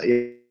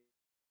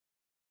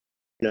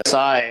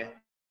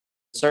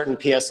certain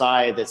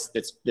PSI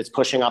that's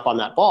pushing up on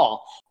that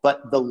ball,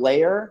 but the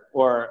layer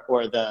or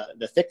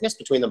the thickness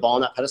between the ball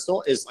and that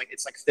pedestal is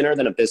it's thinner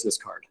than a business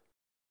card.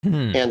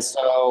 And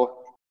so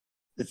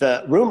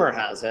the rumor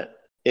has it,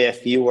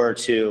 if you were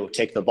to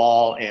take the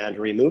ball and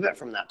remove it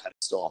from that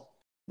pedestal,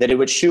 that it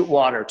would shoot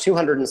water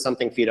 200 and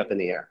something feet up in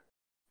the air.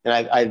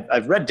 And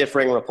I've read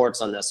differing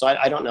reports on this, so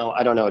I don't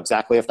know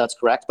exactly if that's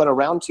correct, but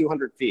around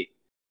 200 feet.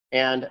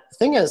 And the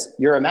thing is,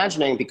 you're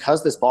imagining,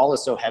 because this ball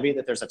is so heavy,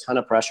 that there's a ton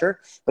of pressure,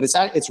 but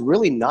it's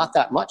really not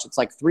that much. It's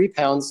like 3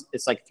 pounds.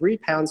 It's like 3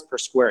 pounds per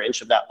square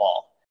inch of that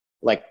ball,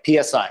 like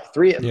PSI,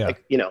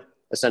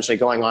 essentially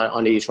going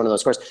onto each one of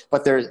those squares.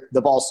 But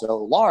the ball's so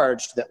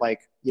large that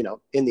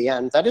in the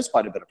end, that is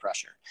quite a bit of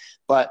pressure.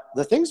 But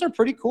the things are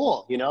pretty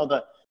cool.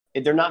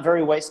 They're not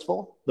very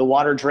wasteful. The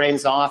water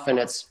drains off, and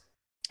it's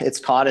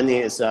caught in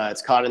these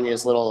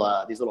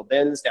little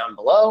bins down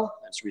below.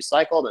 It's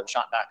recycled and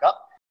shot back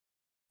up.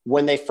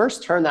 When they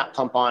first turn that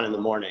pump on in the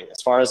morning,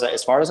 as far as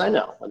I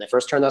know, when they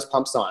first turn those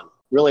pumps on,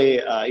 really,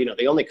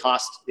 the only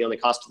cost to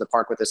the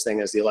park with this thing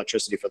is the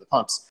electricity for the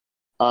pumps.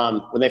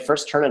 When they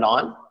first turn it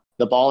on,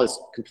 the ball is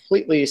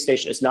completely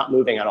stationary. It's not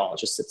moving at all. It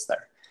just sits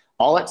there.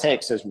 All it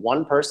takes is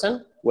one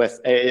person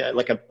with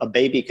a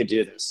baby could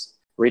do this.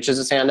 Reaches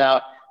his hand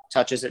out,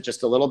 touches it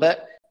just a little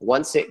bit.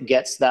 Once it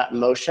gets that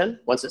motion,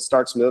 once it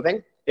starts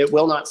moving, it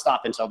will not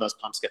stop until those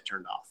pumps get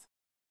turned off.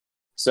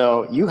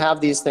 So you have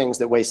these things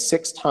that weigh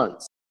 6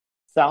 tons.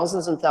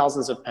 Thousands and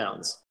thousands of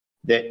pounds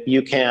that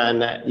you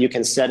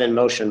can set in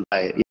motion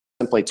by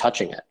simply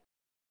touching it.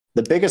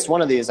 The biggest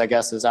one of these, I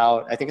guess, is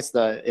out. I think it's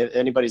if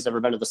anybody's ever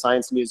been to the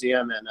Science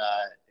Museum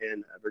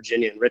in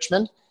Virginia, in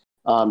Richmond.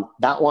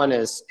 That one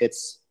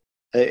it's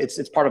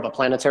part of a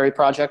planetary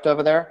project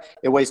over there.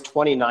 It weighs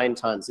 29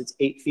 tons. It's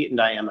 8 feet in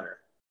diameter.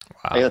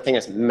 Wow. The thing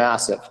is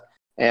massive.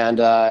 And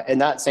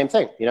that same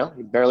thing,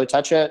 you barely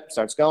touch it,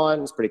 starts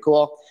going. It's pretty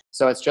cool.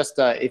 So it's just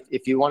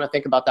if you want to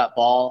think about that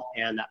ball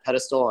and that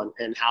pedestal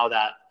and how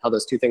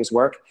those two things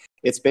work,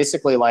 it's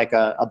basically like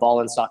a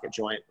ball and socket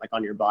joint, like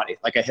on your body,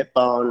 like a hip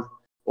bone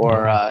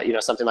or,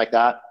 something like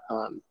that.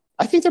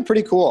 I think they're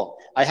pretty cool.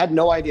 I had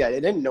no idea. I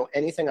didn't know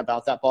anything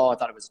about that ball. I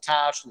thought it was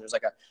attached and there's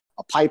like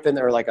a pipe in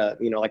there, like a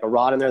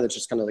rod in there that's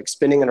just kind of like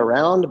spinning it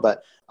around.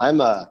 But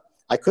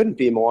I couldn't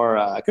be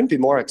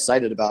more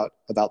excited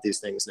about these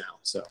things now.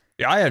 So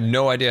yeah, I had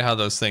no idea how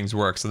those things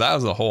work. So that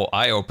was a whole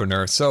eye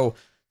opener. So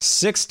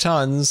 6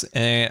 tons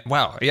and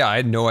wow. Yeah. I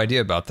had no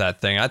idea about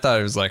that thing. I thought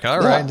it was like, all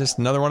right, just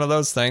another one of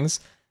those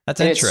things. That's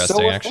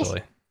interesting,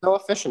 actually. So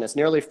efficient. It's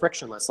nearly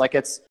frictionless. Like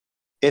it's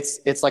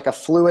like a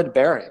fluid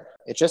bearing.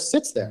 It just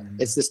sits there.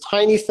 It's this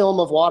tiny film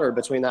of water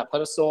between that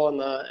pedestal and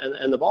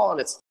the ball. And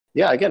it's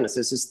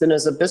as thin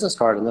as a business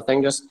card. And the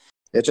thing just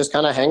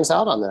kind of hangs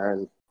out on there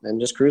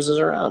and just cruises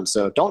around.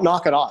 So don't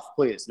knock it off,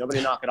 please.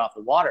 Nobody knock it off.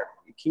 The water,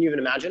 can you even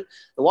imagine?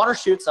 The water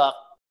shoots up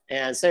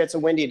and say it's a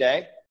windy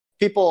day.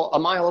 People a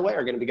mile away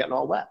are going to be getting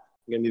all wet.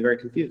 You're going to be very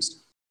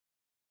confused.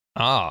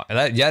 Ah,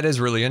 that is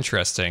really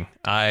interesting.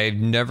 I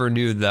never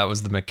knew that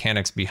was the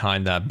mechanics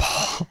behind that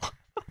ball.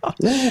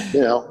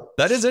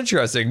 That is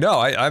interesting. No,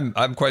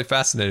 I'm quite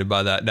fascinated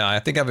by that now. I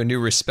think I have a new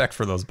respect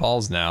for those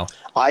balls now.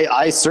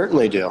 I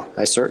certainly do.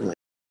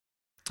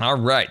 All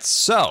right.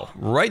 So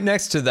right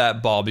next to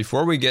that ball,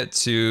 before we get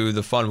to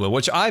the fun wheel,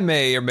 which I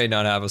may or may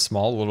not have a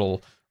small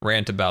little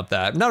rant about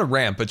that. Not a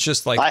rant, but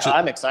just like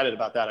I'm excited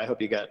about that. I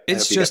hope you get.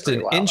 It's just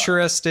an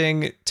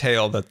interesting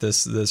tale that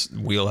this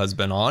wheel has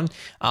been on.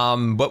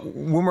 But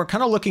when we're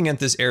kind of looking at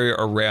this area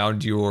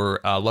around your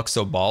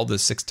Luxo ball, the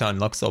 6-ton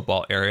Luxo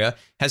ball area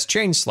has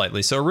changed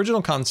slightly. So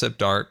original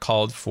concept art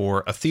called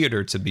for a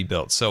theater to be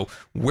built. So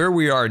where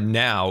we are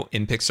now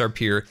in Pixar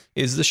Pier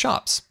is the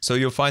shops. So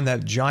you'll find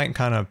that giant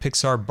kind of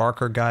Pixar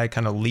Barker guy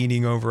kind of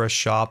leaning over a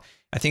shop.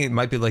 I think it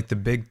might be like the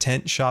big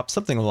tent shop,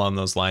 something along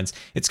those lines.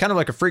 It's kind of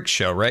like a freak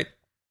show, right?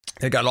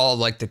 They got all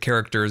like the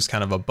characters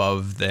kind of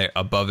above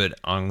it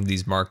on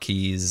these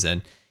marquees.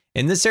 And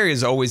this area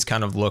has always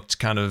kind of looked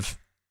kind of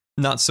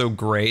not so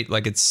great.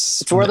 Like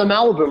it's where the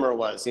Maliboomer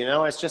was,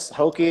 it's just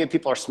hokey.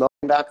 People are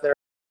smoking back there.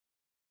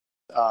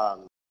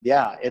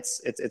 Yeah,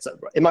 it's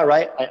am I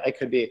right? I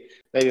could be,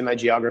 maybe my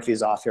geography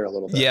is off here a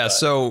little bit. Yeah,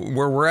 so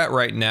where we're at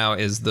right now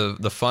is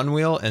the fun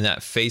wheel, and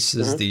that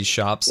faces these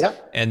shops.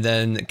 Yep. And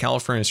then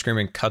California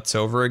Screaming cuts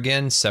over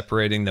again,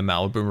 separating the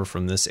Maliboomer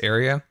from this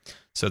area.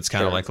 So it's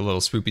kind of like a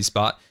little swoopy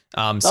spot.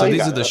 So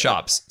these are the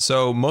shops.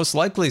 So most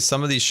likely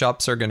some of these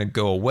shops are going to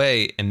go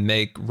away and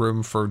make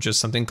room for just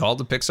something called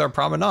the Pixar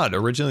Promenade.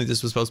 Originally,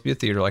 this was supposed to be a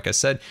theater, like I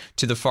said.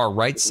 To the far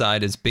right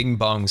side is Bing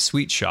Bong's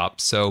Sweet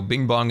Shop. So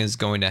Bing Bong is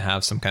going to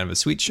have some kind of a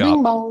sweet shop.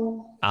 Bing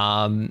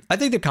Bong. I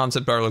think the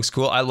concept art looks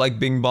cool. I like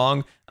Bing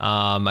Bong.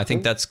 I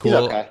think that's cool.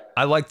 Okay.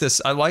 I like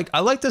this. I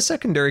like the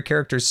secondary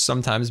characters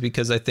sometimes,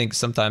 because I think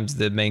sometimes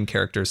the main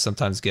characters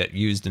sometimes get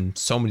used in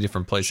so many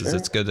different places. Sure.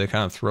 It's good to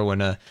kind of throw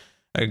in a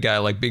guy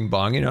like Bing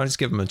Bong, just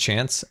give him a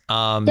chance.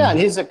 And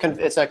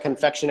it's a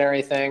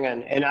confectionery thing,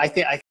 and I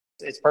think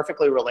it's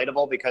perfectly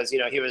relatable because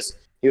he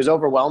was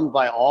overwhelmed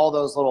by all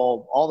those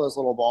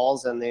little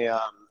balls and the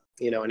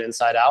and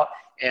Inside Out,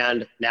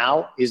 and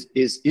now he's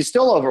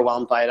still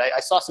overwhelmed by it.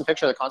 I saw some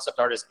picture of the concept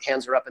art. His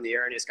hands are up in the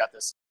air and he's got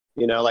this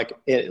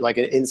like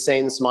an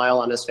insane smile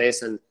on his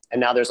face, and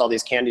now there's all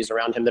these candies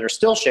around him that are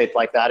still shaped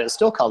like that and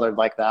still colored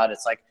like that.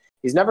 It's like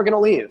he's never going to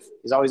leave.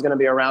 He's always going to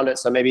be around it.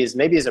 So maybe he's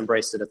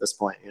embraced it at this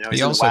point. He's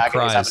he also wagon,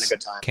 cries he's having a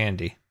good time.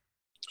 Candy.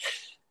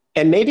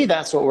 And maybe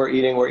that's what we're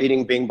eating. We're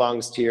eating Bing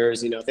Bong's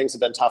tears. Things have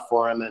been tough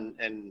for him,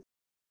 and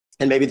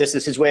maybe this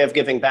is his way of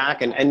giving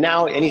back. And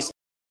now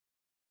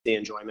the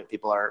enjoyment.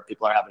 People are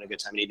having a good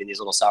time eating these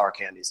little sour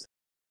candies.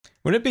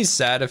 Wouldn't it be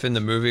sad if in the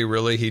movie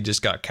really he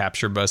just got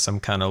captured by some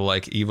kind of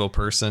like evil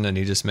person and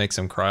he just makes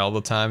him cry all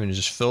the time and he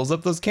just fills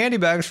up those candy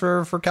bags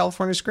for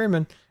California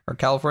Screaming or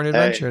California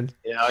Adventure?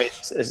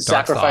 He's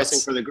sacrificing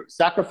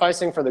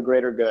for the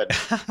greater good.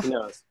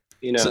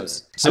 He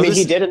knows. So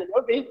he did in the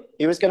movie.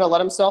 He was going to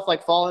let himself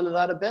like fall into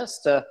that abyss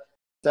to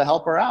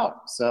help her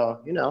out. So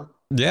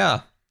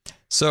Yeah.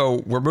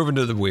 So we're moving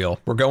to the wheel.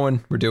 We're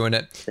doing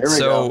it.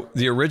 Go.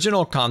 The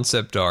original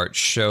concept art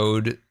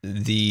showed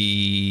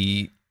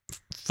the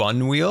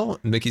fun wheel,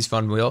 Mickey's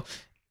fun wheel,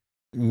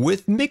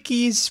 with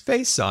Mickey's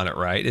face on it,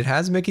 right? It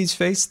has Mickey's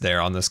face there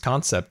on this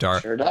concept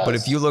art. Sure does. But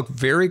if you look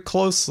very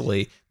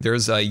closely,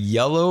 there's a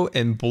yellow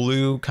and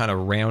blue kind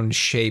of round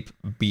shape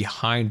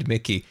behind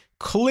Mickey.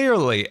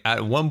 Clearly,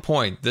 at one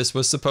point, this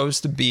was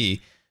supposed to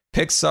be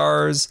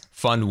Pixar's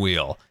fun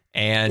wheel.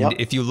 And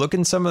if you look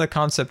in some of the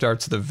concept art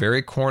to the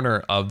very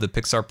corner of the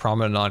Pixar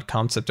Promenade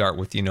concept art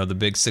with, the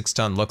big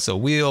 6-ton Luxo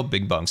wheel,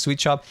 Bing Bong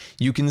Sweet Shop,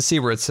 you can see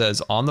where it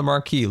says on the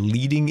marquee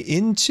leading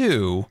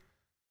into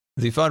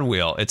the fun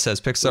wheel, it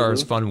says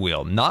Pixar's fun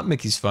wheel, not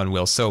Mickey's fun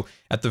wheel. So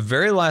at the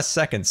very last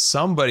second,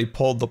 somebody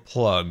pulled the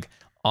plug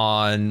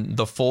on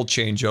the full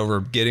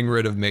changeover, getting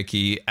rid of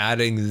Mickey,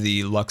 adding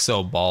the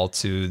Luxo ball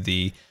to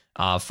the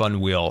fun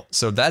wheel.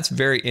 So that's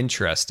very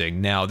interesting.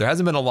 Now, there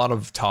hasn't been a lot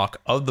of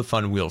talk of the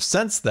fun wheel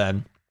since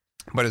then,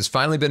 but it's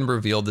finally been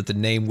revealed that the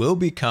name will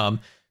become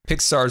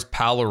Pixar's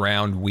Pal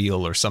Around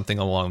Wheel or something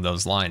along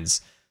those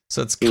lines.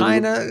 So it's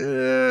kind of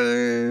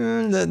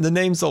the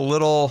name's a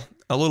little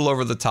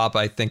over the top.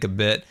 I think a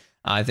bit.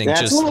 I think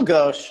it's a little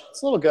gauche.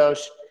 It's a little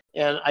gauche,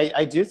 and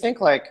I do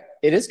think like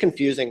it is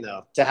confusing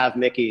though to have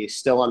Mickey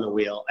still on the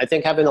wheel. I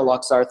think having the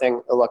Luxor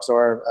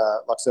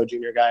Luxo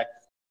Junior guy,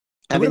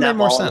 having that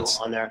more ball sense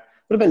on there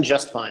would have been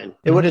just fine.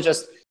 It would have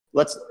just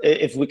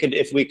if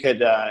we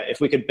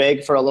could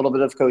beg for a little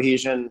bit of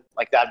cohesion,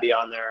 like that'd be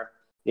on there,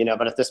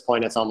 But at this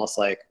point, it's almost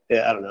like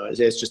I don't know.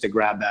 It's just a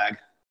grab bag.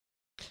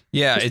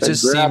 Yeah, it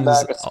just seems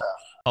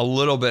a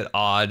little bit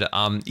odd.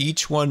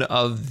 Each one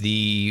of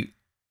the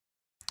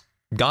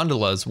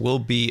gondolas will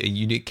be a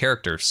unique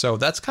character. So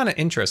that's kind of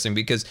interesting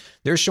because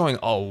they're showing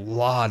a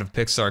lot of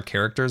Pixar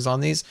characters on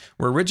these.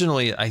 Where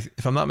originally,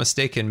 if I'm not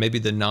mistaken, maybe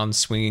the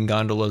non-swinging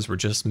gondolas were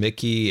just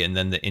Mickey, and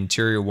then the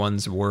interior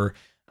ones were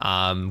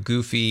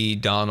Goofy,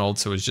 Donald.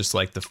 So it was just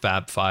like the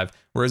Fab Five.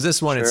 Whereas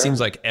this one, It seems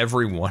like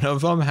every one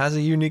of them has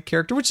a unique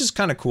character, which is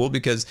kind of cool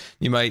because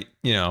you might,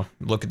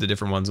 look at the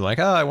different ones and like,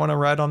 oh, I want to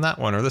ride on that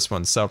one or this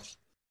one. So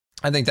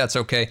I think that's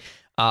okay.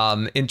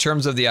 In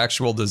terms of the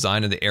actual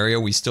design of the area,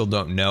 we still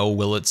don't know.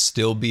 Will it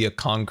still be a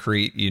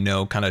concrete,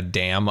 kind of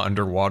dam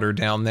underwater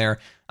down there?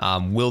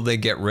 Will they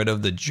get rid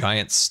of the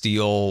giant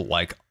steel,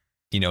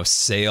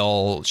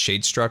 sail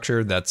shade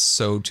structure that's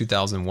so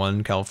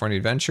 2001 California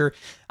Adventure?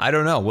 I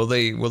don't know. Will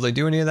they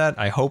do any of that?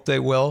 I hope they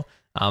will.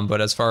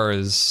 But as far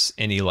as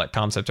any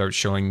concept art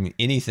showing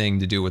anything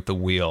to do with the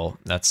wheel,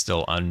 that's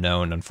still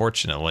unknown,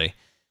 unfortunately.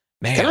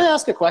 Man. Can I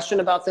ask a question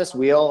about this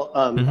wheel?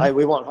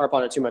 We won't harp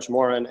on it too much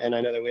more, and I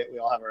know that we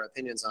all have our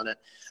opinions on it.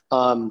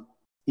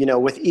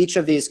 With each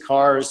of these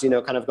cars,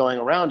 kind of going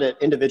around it,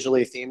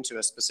 individually themed to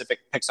a specific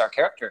Pixar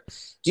character,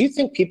 do you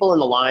think people in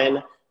the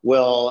line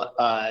will,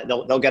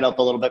 they'll get up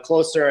a little bit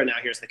closer, and now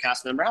here's the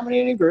cast member, how many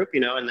in a group,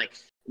 and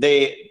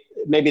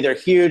maybe they're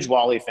huge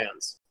WALL-E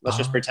fans. Let's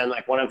just pretend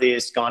like one of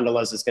these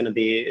gondolas is going to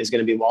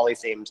be WALL-E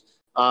themed.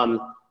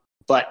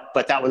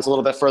 But that one's a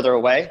little bit further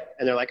away,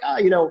 and they're like,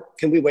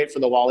 can we wait for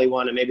the WALL-E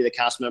one? And maybe the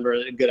cast member,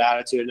 a good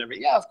attitude and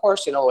everything. Yeah, of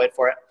course, wait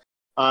for it.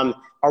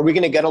 Are we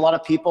going to get a lot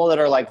of people that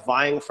are like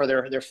vying for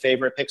their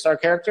favorite Pixar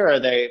character? Or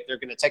they're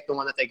going to take the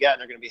one that they get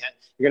and they're going to be,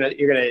 you're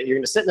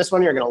going to sit in this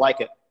one, you're going to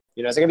like it.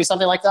 Is it going to be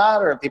something like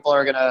that, or people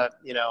are going to,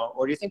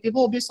 or do you think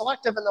people will be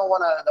selective and they'll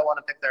want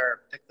to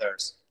pick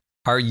theirs?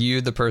 Are you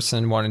the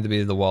person wanting to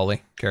be the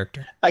WALL-E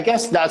character? I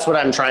guess that's what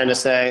I'm trying to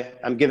say.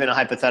 I'm giving a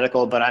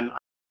hypothetical, but I'm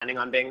planning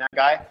on being that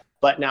guy.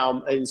 But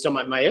now, and so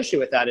my issue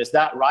with that is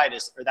that line,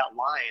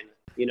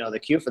 the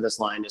queue for this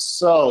line is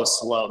so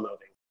slow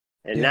moving.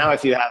 And now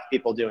if you have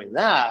people doing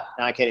that,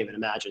 I can't even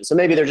imagine. So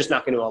maybe they're just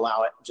not going to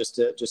allow it just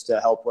to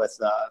help with,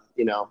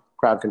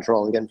 crowd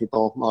control and getting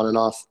people on and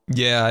off.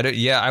 Yeah,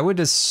 I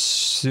would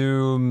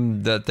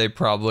assume that they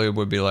probably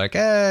would be like,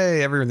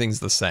 hey,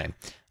 everything's the same.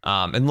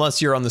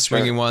 Unless you're on the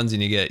swinging ones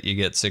and you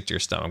get sick to your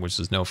stomach, which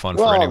is no fun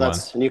for anyone.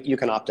 You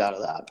can opt out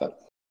of that, but.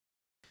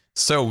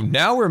 So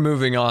now we're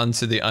moving on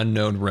to the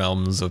unknown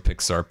realms of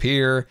Pixar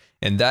Pier,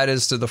 and that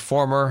is to the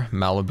former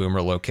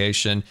Maliboomer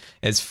location.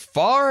 As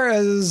far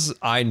as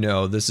I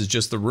know, this is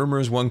just the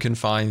rumors one can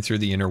find through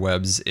the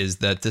interwebs, is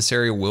that this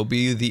area will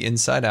be the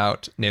Inside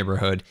Out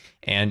neighborhood,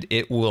 and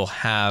it will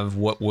have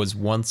what was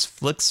once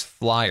Flick's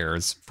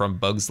Flyers from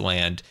Bugs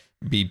Land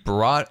be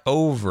brought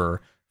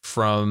over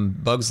from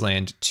Bugs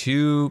Land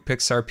to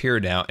Pixar Pier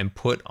now and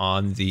put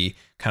on the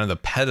kind of the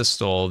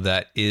pedestal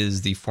that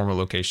is the former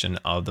location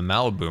of the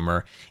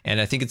Maliboomer.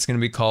 And I think it's going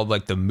to be called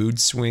like the Mood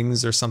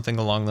Swings or something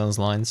along those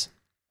lines.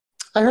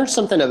 I heard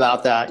something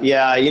about that.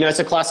 Yeah, it's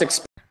a classic.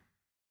 The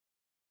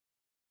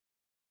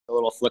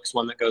little Flicks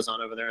one that goes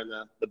on over there in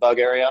the bug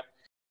area.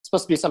 It's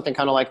supposed to be something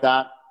kind of like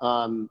that.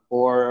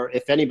 Or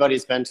if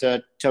anybody's been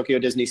to Tokyo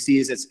Disney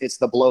Seas, it's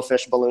the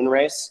Blowfish balloon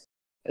race.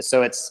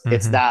 So it's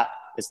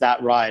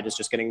that ride is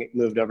just getting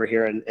moved over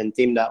here and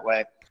themed that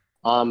way.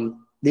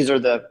 These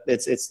are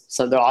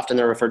so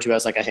they're referred to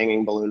as like a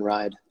hanging balloon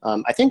ride.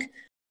 I think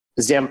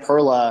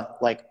Zamperla,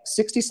 like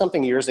 60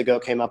 something years ago,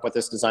 came up with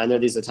this design. They're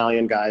these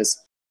Italian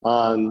guys.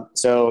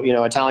 So,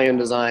 Italian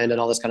designed and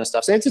all this kind of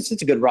stuff. So it's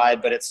a good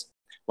ride, but it's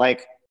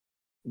like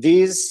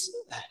these,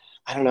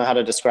 I don't know how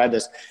to describe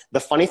this. The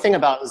funny thing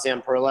about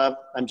Zamperla,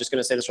 I'm just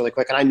going to say this really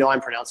quick, and I know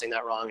I'm pronouncing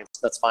that wrong.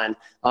 That's fine.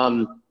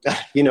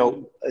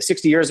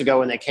 60 years ago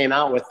when they came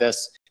out with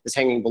this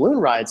hanging balloon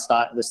ride,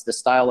 this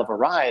style of a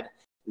ride,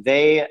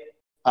 they,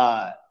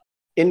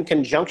 in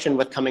conjunction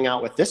with coming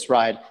out with this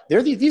ride,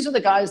 these are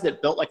the guys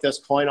that built like those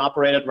coin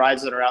operated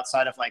rides that are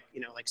outside of like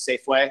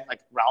Safeway,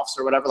 like Ralph's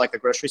or whatever, like the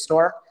grocery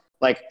store.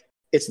 Like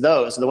it's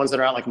the ones that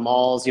are at like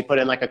malls. You put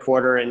in like a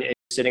quarter and you're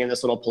sitting in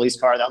this little police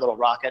car, that little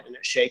rocket, and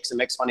it shakes and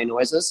makes funny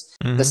noises.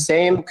 Mm-hmm. The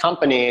same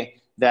company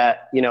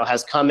that,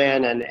 has come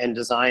in and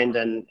designed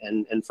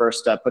and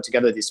first put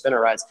together these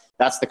spinner rides.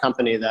 That's the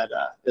company that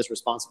is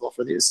responsible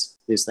for these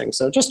things.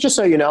 So just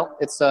so you know,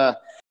 it's a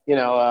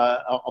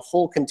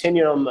full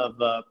continuum of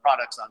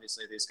products.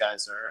 Obviously, these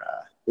guys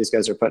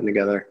are putting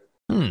together.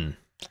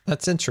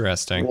 That's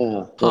interesting.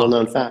 Yeah, little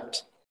known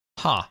fact.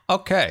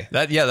 Okay.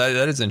 That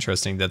is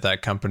interesting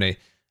that company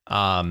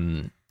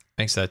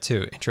makes that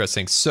too.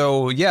 Interesting.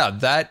 So yeah,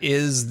 that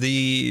is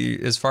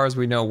as far as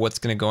we know, what's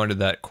going to go into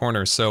that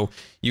corner. So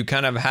you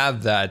kind of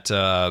have that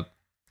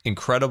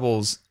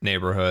Incredibles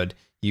neighborhood.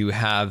 You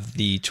have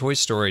the Toy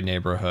Story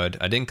neighborhood.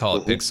 I didn't call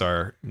it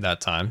Pixar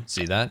that time.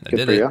 See that? I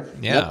did it. You.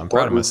 Yeah, yep. I'm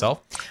proud of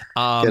myself.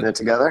 Getting it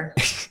together.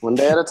 One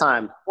day at a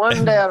time.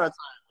 One day at a time,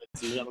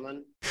 ladies and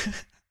gentlemen.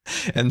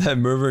 And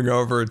then moving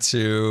over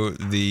to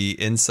the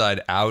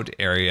Inside Out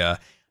area.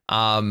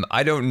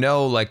 I don't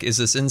know, like, is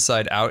this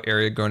Inside Out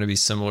area going to be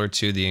similar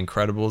to the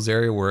Incredibles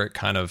area where it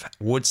kind of,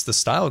 what's the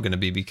style going to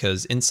be?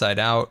 Because Inside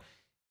Out,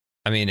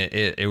 I mean,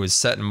 it was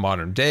set in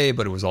modern day,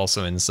 but it was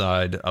also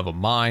inside of a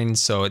mine.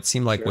 So it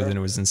seemed like when it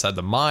was inside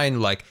the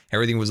mine, like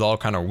everything was all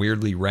kind of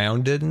weirdly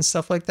rounded and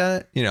stuff like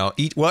that. You know,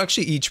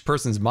 each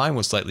person's mind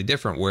was slightly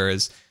different.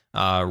 Whereas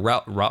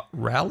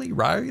Riley.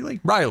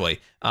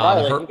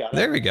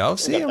 There we go.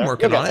 See, I'm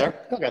working on it.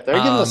 He'll get there.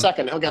 Give him a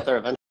second. He'll get there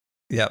eventually.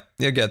 Yep,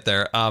 you'll get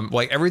there.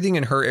 Like everything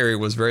in her area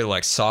was very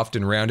like soft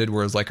and rounded,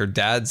 whereas like her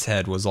dad's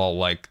head was all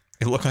like,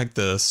 it looked like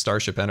the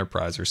Starship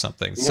Enterprise or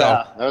something. So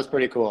yeah, that was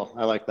pretty cool.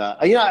 I like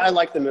that. You know, I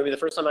like the movie. The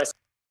first time I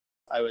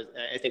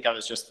think I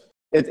was just,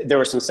 there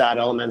were some sad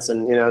elements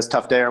and, you know, it was a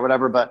tough day or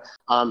whatever, but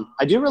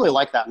I do really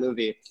like that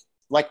movie.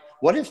 Like,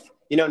 what if,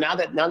 you know, now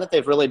that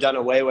they've really done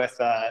away with,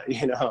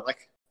 you know,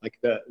 like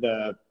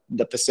the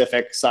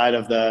Pacific side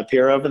of the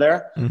pier over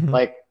there,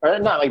 like, or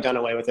not like done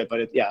away with it,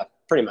 but yeah,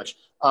 pretty much.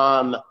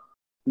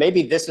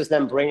 Maybe this is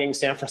them bringing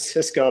San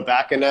Francisco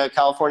back into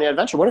California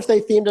Adventure. What if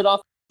they themed it off?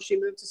 She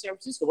moved to San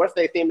Francisco. What if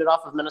they themed it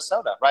off of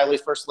Minnesota? Riley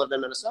first lived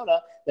in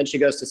Minnesota, then she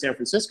goes to San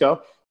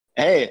Francisco.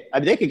 Hey, I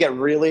mean, they could get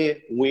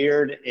really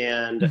weird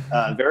and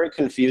very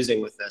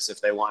confusing with this if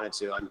they wanted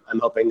to. I'm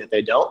hoping that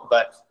they don't,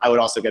 but I would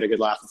also get a good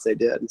laugh if they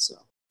did. So,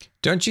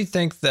 don't you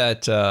think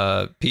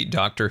that Pete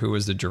Docter, who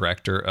was the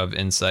director of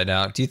Inside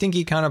Out, do you think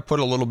he kind of put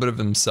a little bit of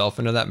himself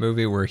into that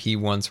movie where he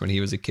once, when he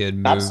was a kid,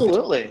 moved?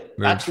 Absolutely.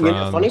 Actually, you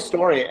know, funny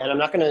story, and I'm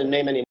not going to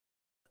name any.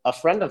 A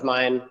friend of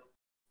mine,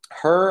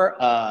 her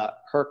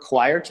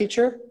choir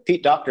teacher,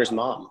 Pete Docter's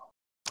mom.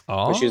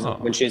 Oh.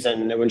 When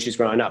she's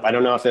growing up. I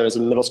don't know if it was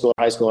in middle school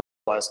or high school.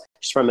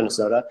 She's from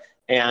Minnesota,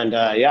 and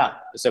yeah.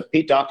 So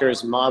Pete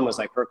Docter's mom was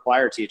like her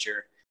choir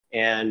teacher,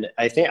 and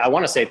I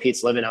want to say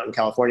Pete's living out in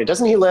California.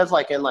 Doesn't he live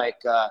like in like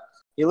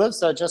he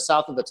lives just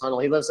south of the tunnel?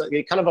 He lives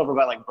kind of over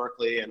by like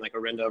Berkeley and like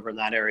Orinda over in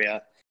that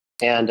area,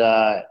 and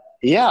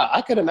yeah,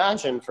 I could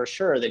imagine for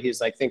sure that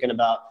he's like thinking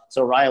about.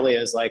 So Riley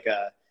is like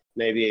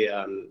maybe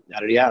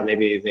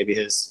maybe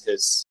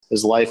his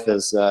life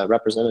is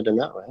represented in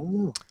that way. I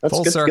don't know. That's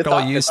full good, circle.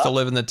 Good used to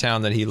live in the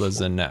town that he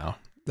lives in now.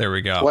 There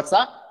we go. What's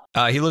that?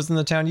 He lives in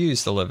the town you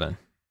used to live in.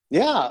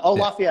 Yeah. Oh,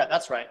 yeah. Lafayette.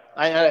 That's right.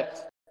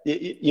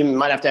 You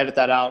might have to edit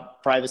that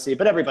out, privacy,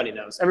 but everybody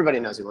knows. Everybody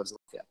knows he lives in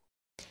Lafayette.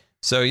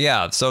 So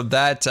yeah, so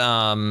that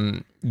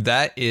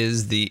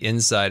is the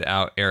Inside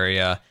Out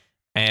area.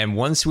 And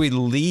once we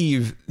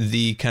leave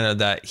the kind of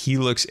that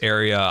helix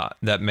area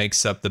that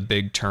makes up the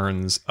big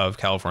turns of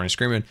California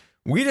Screaming,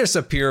 we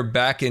disappear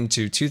back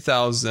into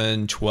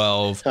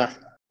 2012,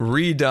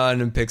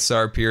 redone in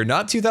Pixar Pier.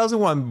 Not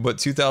 2001, but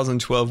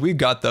 2012. We've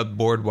got the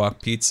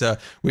Boardwalk Pizza.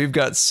 We've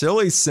got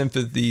Silly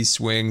Sympathy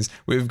Swings.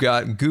 We've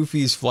got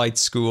Goofy's Flight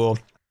School.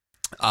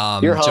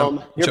 You're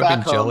home. You're Jumping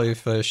back home.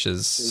 Jellyfish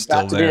is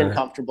still back to there. being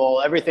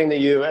comfortable. Everything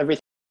you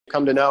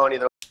come to know, and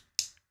either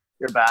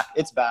you're back.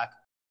 It's back.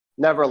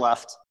 Never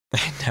left.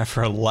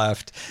 Never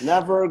left.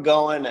 Never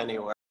going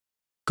anywhere.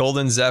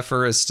 Golden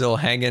Zephyr is still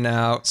hanging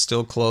out,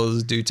 still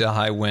closed due to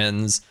high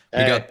winds.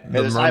 We got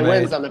the Mermaid. High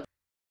winds on the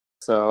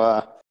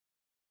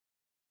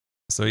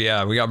So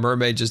yeah, we got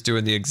Mermaid just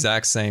doing the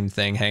exact same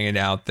thing, hanging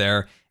out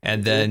there.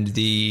 And then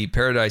the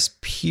Paradise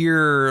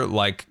Pier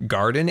like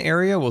garden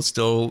area will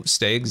still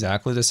stay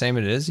exactly the same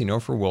it is, you know,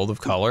 for World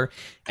of Color.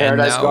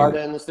 Paradise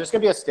Gardens. There's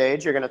going to be a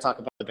stage. You're going to talk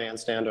about the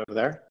bandstand over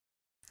there.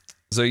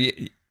 So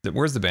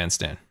where's the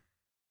bandstand?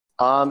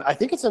 I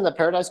think it's in the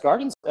Paradise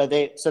Gardens.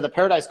 So the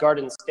Paradise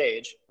Gardens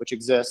stage, which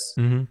exists,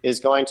 is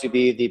going to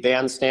be the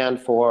bandstand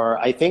for,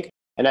 I think,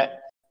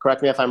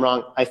 correct me if I'm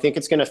wrong, I think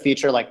it's going to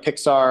feature like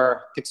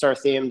Pixar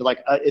themed,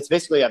 like it's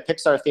basically a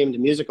Pixar themed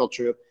musical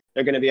troupe.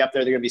 They're going to be up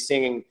there. They're going to be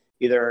singing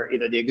either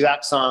the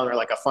exact song or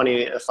like a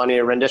funny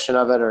rendition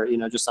of it, or, you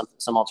know, just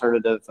some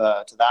alternative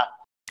to that.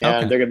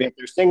 And they're going to be up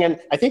there singing.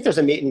 I think there's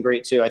a meet and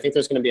greet too. I think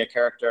there's going to be a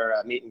character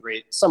meet and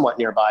greet somewhat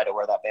nearby to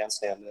where that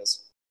bandstand is.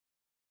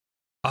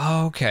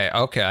 Okay,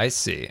 I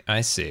see.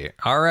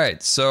 All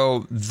right,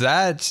 so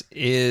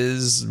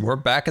we're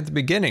back at the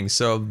beginning.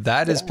 So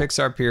that is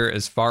Pixar Pier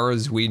as far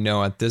as we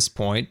know at this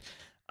point.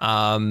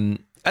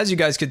 As you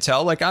guys could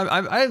tell, like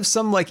I have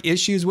some like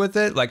issues with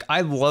it. Like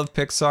I love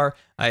Pixar.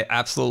 I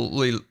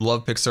absolutely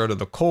love Pixar to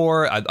the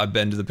core. I've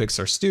been to the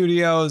Pixar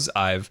studios.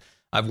 I've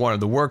wanted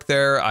to work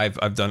there.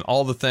 I've done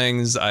all the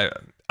things. I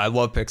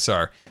love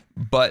Pixar.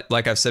 But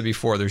like I've said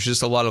before, there's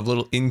just a lot of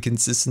little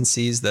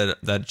inconsistencies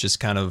that just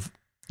kind of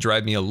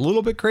drive me a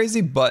little bit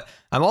crazy. But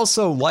I'm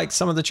also like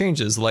some of the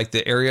changes, like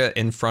the area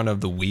in front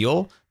of the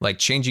wheel, like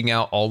changing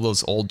out all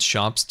those old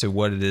shops to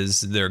what it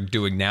is they're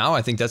doing now.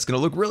 I think that's going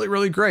to look really,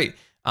 really great.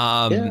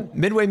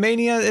 Midway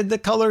Mania, the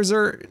colors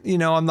are,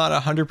 I'm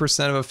not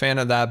 100% of a fan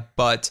of that,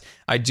 but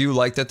I do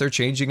like that they're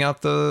changing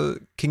out the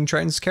King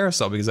Triton's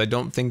carousel because I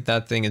don't think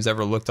that thing has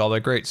ever looked all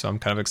that great. So I'm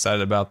kind of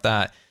excited about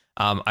that.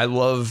 I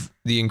love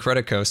the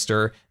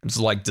Incredicoaster. It's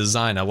like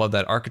design. I love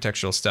that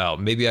architectural style.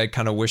 Maybe I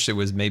kind of wish it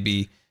was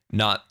maybe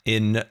not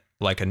in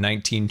like a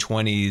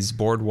 1920s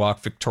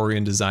boardwalk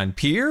Victorian design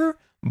pier,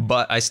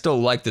 but I still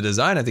like the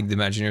design. I think the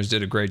Imagineers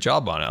did a great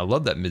job on it. I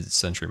love that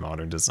mid-century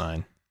modern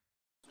design.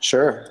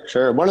 Sure.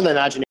 One of the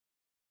Imagineers,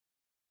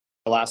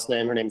 her last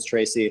name, her name's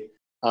Tracy.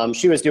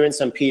 She was doing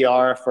some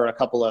PR for a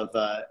couple of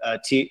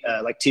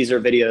teaser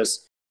videos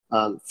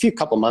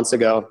couple months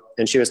ago,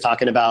 and she was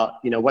talking about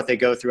what they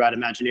go through at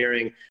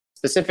Imagineering,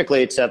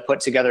 specifically to put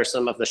together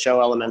some of the show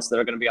elements that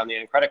are going to be on the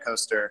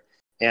Incredicoaster.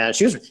 And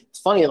it's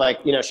funny,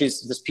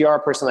 she's this PR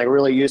person,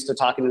 really used to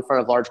talking in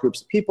front of large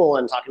groups of people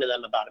and talking to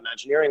them about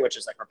Imagineering, which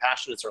is her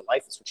passion, it's her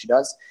life, it's what she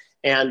does.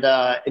 And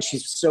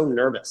she's so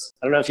nervous.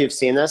 I don't know if you've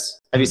seen this.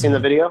 Have you seen the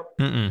video?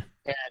 Mm-mm.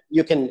 And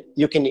you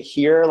can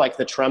hear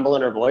the tremble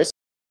in her voice.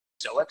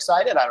 So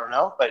excited, I don't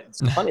know, but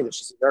it's funny that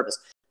she's nervous.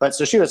 But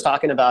so she was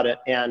talking about it,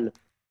 and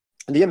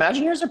the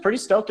Imagineers are pretty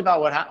stoked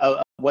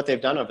about what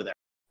they've done over there.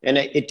 And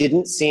it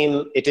didn't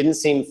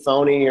seem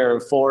phony or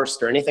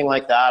forced or anything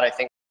like that. I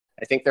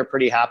think they're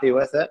pretty happy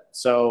with it.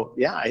 So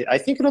yeah, I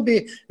think it'll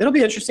be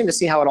interesting to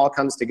see how it all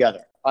comes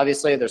together.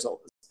 Obviously, there's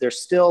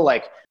still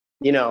I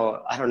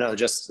don't know,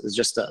 just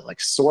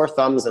sore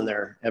thumbs in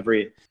there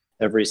every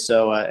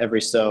so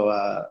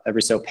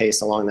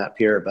pace along that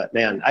pier. But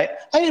man,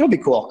 it'll be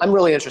cool. I'm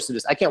really interested.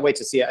 I can't wait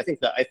to see it. I think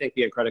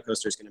the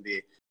Incredicoaster is going to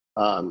be.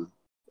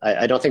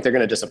 I don't think they're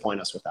going to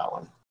disappoint us with that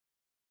one.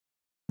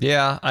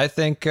 Yeah, I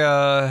think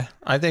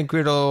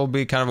it'll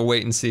be kind of a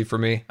wait and see for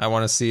me. I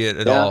want to see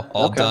it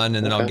all done,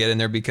 and then I'll get in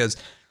there, because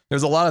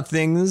there's a lot of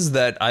things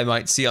that I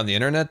might see on the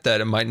internet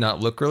that it might not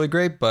look really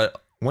great,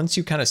 but once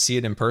you kind of see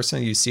it in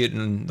person, you see it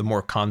in the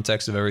more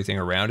context of everything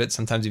around it.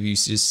 Sometimes if you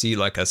just see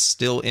a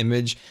still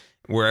image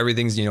where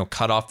everything's,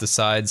 cut off the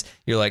sides,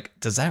 you're like,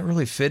 does that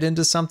really fit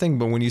into something?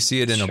 But when you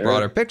see it in a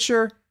broader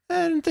picture,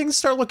 and things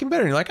start looking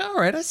better. And you're like, all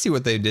right, I see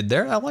what they did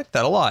there. I like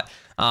that a lot.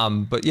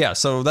 But yeah,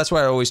 so that's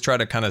why I always try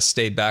to kind of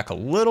stay back a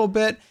little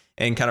bit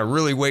and kind of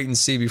really wait and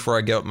see before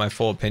I get my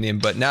full opinion.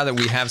 But now that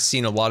we have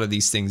seen a lot of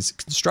these things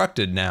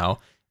constructed now,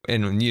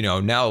 and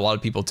now a lot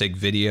of people take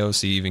video,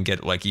 so you even get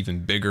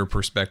even bigger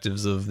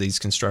perspectives of these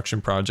construction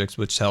projects,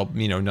 which help,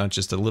 not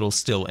just a little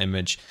still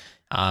image,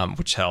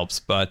 which helps.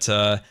 But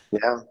yeah.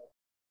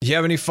 Do you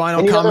have any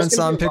final comments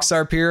on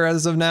Pixar Pier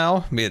as of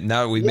now?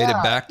 Now that we've made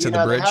it back to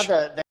the bridge. They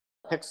had the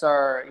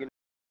Pixar,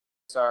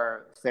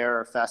 Pixar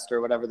Fair Fest or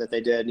whatever that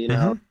they did,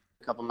 a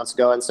couple months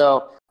ago, and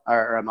so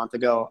or a month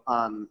ago.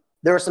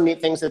 There were some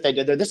neat things that they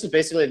did there. This is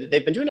basically,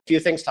 they've been doing a few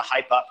things to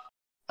hype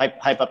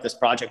up this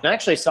project. And I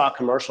actually saw a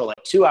commercial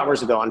 2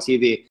 hours ago on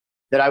TV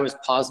that I was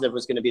positive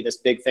was going to be this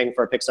big thing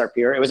for Pixar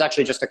Pier. It was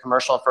actually just a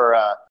commercial for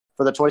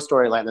the Toy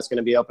Story land that's going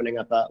to be opening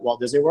up at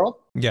Walt Disney World.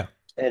 Yeah.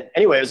 And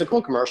anyway, it was a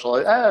cool commercial.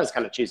 It was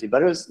kind of cheesy,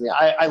 but it was.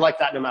 I like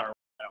that no matter what.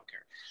 I don't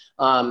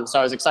care. So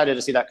I was excited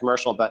to see that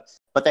commercial. But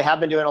they have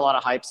been doing a lot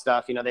of hype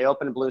stuff. They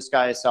opened Blue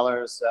Sky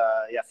Cellars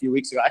a few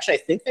weeks ago. Actually,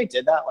 I think they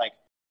did that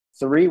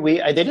 3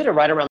 weeks. They did it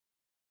right around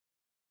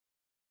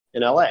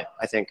in LA.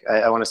 I think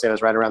I want to say it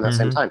was right around that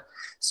same time.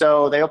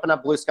 So they opened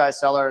up Blue Sky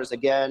Cellars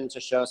again to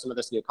show some of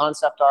this new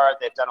concept art.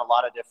 They've done a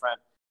lot of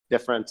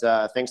different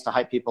things to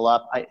hype people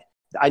up.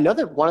 I know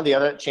that one of the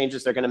other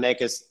changes they're going to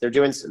make is they're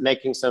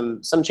making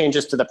some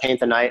changes to the Paint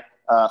the Night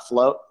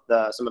float,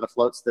 some of the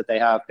floats that they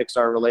have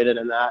Pixar related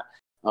in that.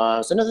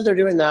 So I know that they're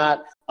doing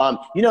that.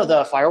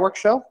 The fireworks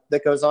show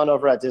that goes on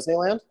over at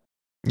Disneyland?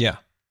 Yeah.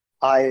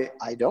 I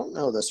don't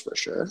know this for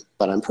sure,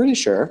 but I'm pretty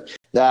sure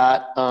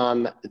that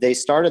they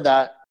started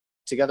that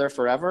Together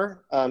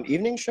Forever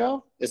evening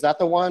show. Is that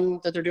the one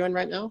that they're doing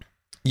right now?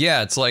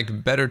 Yeah, it's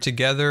Better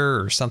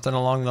Together or something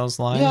along those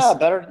lines. Yeah,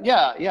 better.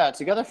 Yeah.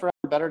 Together Forever,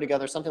 Better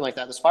Together, something like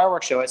that. This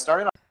fireworks show, it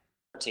started on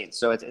 13th.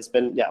 So it's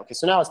been, okay.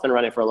 So now it's been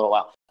running for a little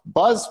while.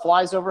 Buzz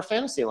flies over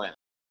Fantasyland.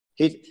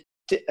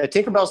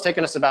 Tinkerbell's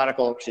taking a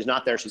sabbatical. She's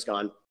not there. She's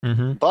gone.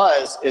 Mm-hmm.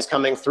 Buzz is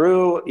coming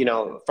through,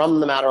 from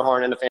the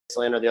Matterhorn into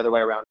Fantasyland or the other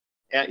way around.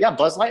 And yeah,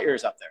 Buzz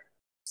Lightyear's up there.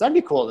 So that'd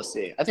be cool to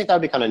see. I think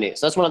that'd be kind of neat.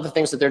 So that's one of the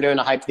things that they're doing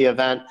to hype the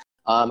event.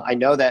 I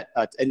know that,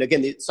 and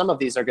again, some of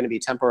these are going to be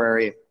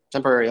temporary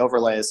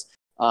overlays.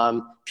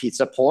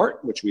 Pizza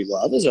Port, which we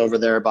love, is over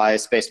there by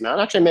Space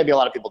Mountain. Actually, maybe a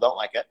lot of people don't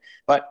like it,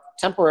 but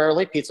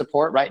temporarily Pizza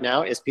Port right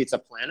now is Pizza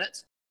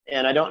Planet.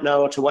 And I don't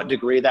know to what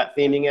degree that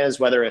theming is,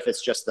 whether if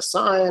it's just the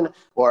sign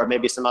or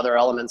maybe some other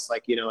elements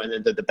and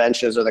the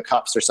benches or the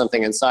cups or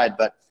something inside.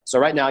 But so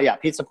right now, yeah,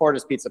 Pizza Port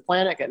is Pizza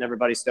Planet, getting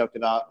everybody stoked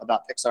about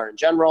Pixar in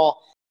general.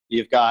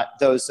 You've got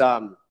those,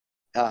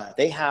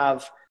 they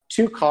have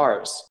 2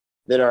 cars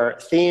that are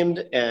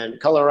themed and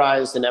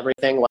colorized and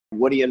everything like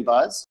Woody and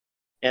Buzz.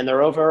 And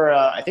they're over,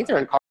 I think they're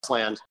in Cars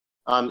Land.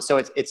 So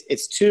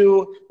it's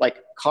 2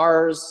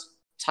 Cars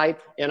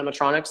type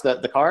animatronics,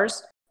 the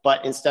cars,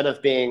 but instead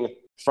of being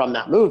from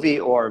that movie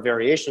or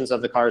variations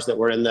of the cars that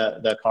were in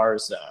the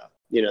Cars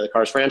the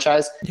Cars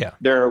franchise. Yeah.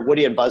 They're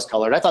Woody and Buzz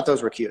colored. I thought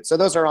those were cute. So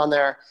those are on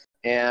there.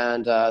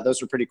 And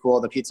those are pretty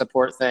cool. The pizza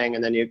port thing.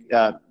 And then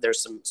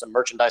there's some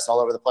merchandise all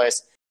over the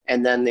place.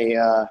 And then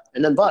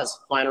and then Buzz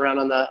flying around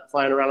on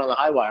the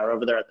high wire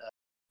over there at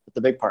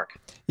the big park.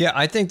 Yeah,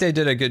 I think they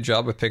did a good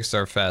job with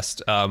Pixar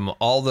Fest.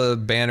 All the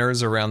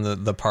banners around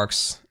the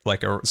parks,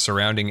 like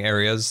surrounding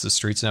areas, the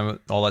streets and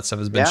all that stuff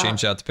has been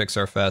changed out to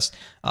Pixar Fest.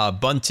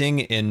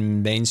 Bunting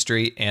in Main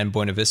Street and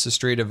Buena Vista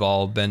Street have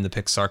all been the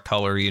Pixar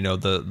color,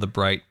 the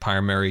bright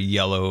primary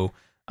yellow,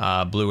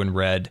 blue and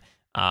red.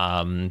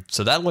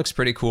 So that looks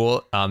pretty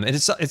cool. And it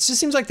just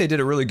seems like they did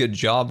a really good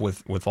job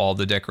with all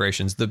the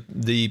decorations.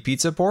 The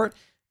pizza port,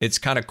 it's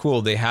kind of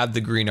cool. They have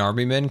the Green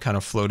Army Men kind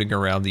of floating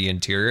around the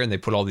interior, and they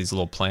put all these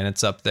little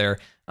planets up there.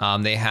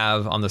 They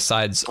have on the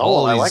sides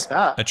all these, I like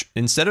that.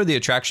 Instead of the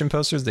attraction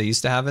posters they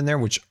used to have in there,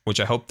 which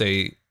I hope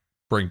they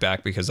bring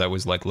back, because I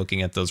was like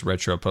looking at those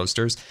retro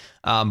posters.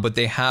 But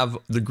they have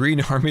the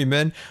Green Army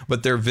Men,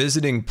 but they're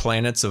visiting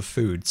planets of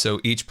food. So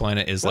each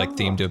planet is like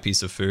themed to a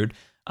piece of food.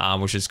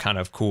 Which is kind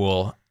of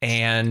cool.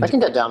 And I can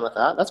get down with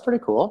that. That's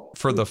pretty cool.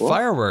 For the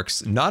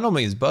fireworks, not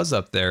only is Buzz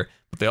up there,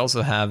 but they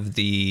also have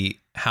the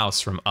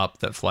house from Up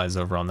that flies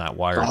over on that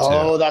wire too.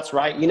 Oh, that's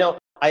right.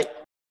 I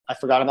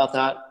forgot about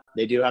that.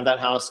 They do have that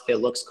house. It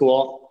looks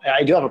cool.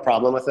 I do have a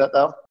problem with it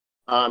though.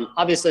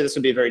 Obviously this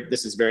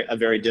is a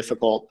very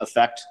difficult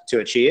effect to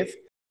achieve.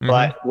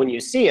 But when you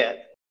see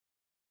it,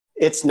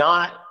 it's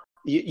not,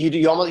 you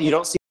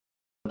don't see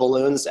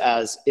balloons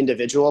as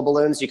individual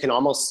balloons. You can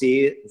almost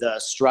see the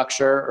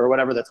structure or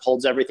whatever that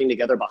holds everything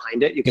together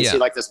behind it. You can see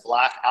like this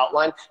black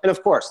outline. And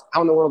of course,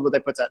 how in the world would they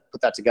put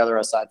that together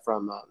aside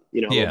from a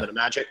little bit of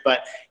magic?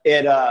 But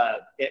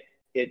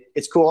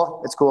it's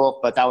cool. It's cool.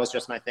 But that was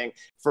just my thing.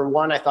 For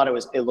one, I thought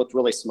it looked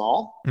really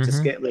small.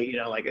 Just get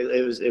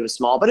it was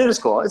small, but it is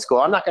cool. It's cool.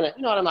 I'm not gonna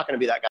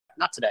be that guy.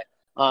 Not today.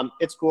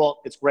 It's cool.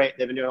 It's great.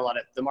 They've been doing a lot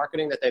of the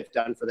marketing that they've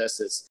done for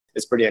this is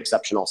pretty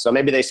exceptional. So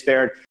maybe they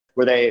spared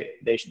where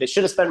they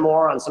should have spent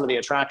more on some of the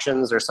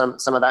attractions or some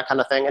of that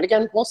kind of thing. And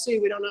again, we'll see.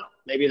 We don't know.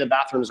 Maybe the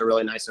bathrooms are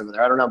really nice over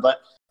there. I don't know.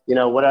 But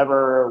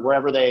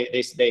wherever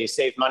they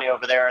save money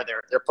over there,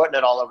 they're putting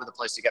it all over the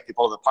place to get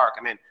people to the park.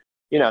 I mean,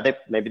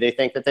 maybe they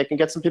think that they can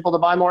get some people to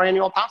buy more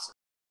annual passes.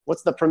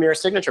 What's the Premier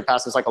Signature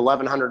Pass? It's like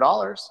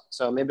 $1,100.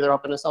 So maybe they're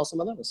hoping to sell some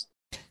of those.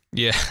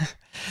 Yeah.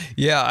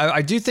 Yeah.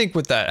 I do think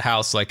with that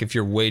house, like if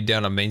you're way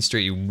down on Main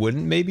Street, you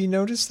wouldn't maybe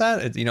notice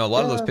that. A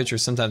lot of those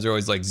pictures sometimes are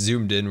always like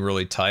zoomed in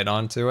really tight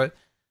onto it.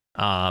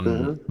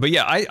 But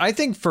yeah, I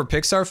think for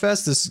Pixar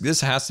Fest,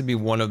 this has to be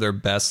one of their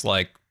best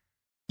like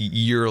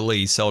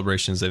yearly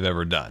celebrations they've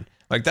ever done.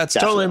 Like that's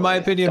totally in my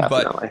opinion.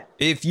 Definitely. But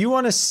if you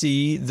want to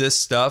see this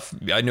stuff,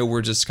 I know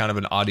we're just kind of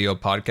an audio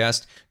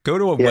podcast. Go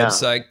to a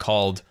website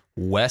called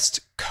West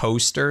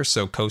Coaster.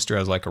 So Coaster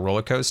has like a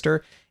roller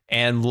coaster.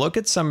 And look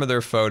at some of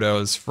their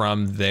photos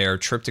from their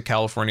trip to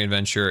California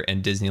Adventure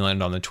and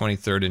Disneyland on the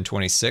 23rd and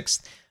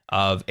 26th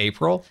of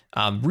April.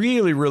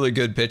 Really, really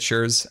good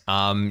pictures.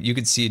 You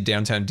could see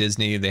downtown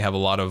Disney. They have a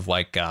lot of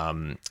like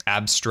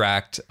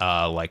abstract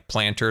like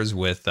planters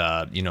with,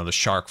 the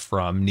shark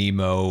from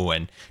Nemo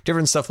and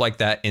different stuff like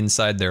that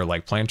inside their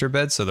like planter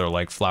beds. So they're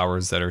like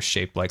flowers that are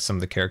shaped like some of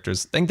the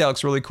characters. I think that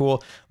looks really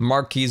cool.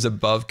 Marquees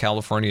above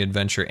California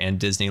Adventure and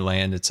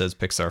Disneyland. It says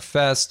Pixar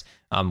Fest.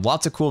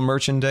 Lots of cool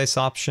merchandise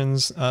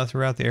options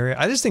throughout the area.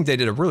 I just think they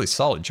did a really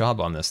solid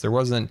job on this.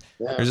 There's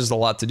just a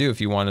lot to do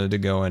if you wanted to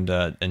go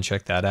and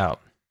check that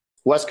out.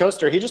 West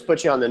Coaster, he just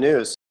put you on the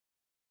news.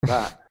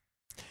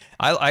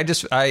 I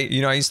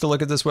used to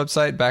look at this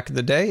website back in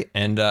the day,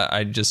 and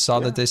I just saw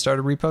that they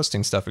started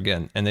reposting stuff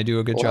again, and they do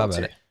a good job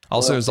at it.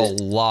 Also, there's a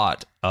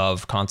lot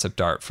of concept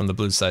art from the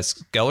Blue Sky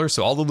Skeller,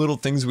 so all the little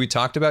things we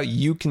talked about,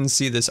 you can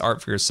see this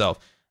art for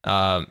yourself.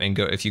 And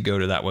if you go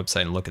to that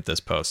website and look at this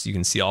post, you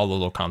can see all the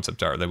little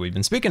concept art that we've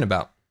been speaking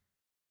about.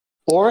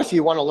 Or if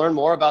you want to learn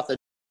more about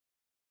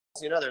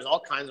there's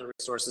all kinds of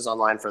resources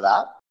online for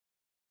that.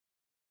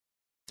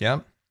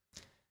 Yeah.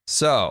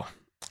 So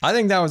I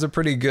think that was a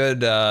pretty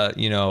good,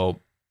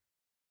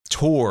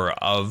 tour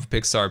of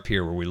Pixar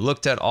Pier, where we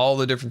looked at all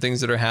the different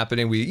things that are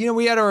happening.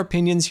 We had our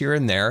opinions here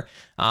and there.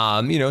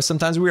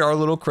 Sometimes we are a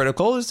little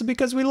critical just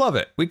because we love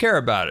it. We care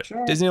about it.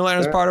 Sure, Disneyland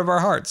is part of our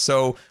hearts.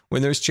 So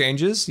when there's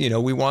changes,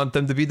 we want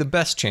them to be the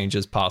best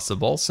changes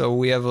possible. So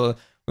we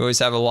always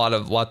have a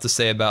lot to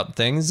say about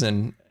things.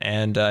 And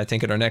I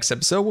think in our next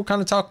episode, we'll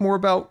kind of talk more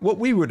about what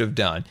we would have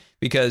done,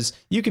 because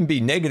you can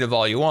be negative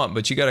all you want,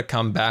 but you got to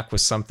come back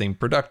with something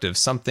productive,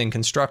 something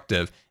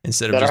constructive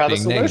instead of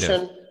just being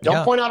negative.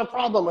 Don't point out a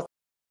problem with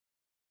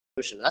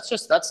a solution.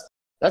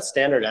 That's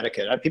standard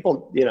etiquette.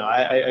 People,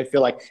 I feel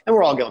like, and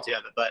we're all guilty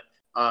of it,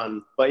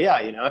 but yeah,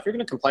 if you're going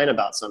to complain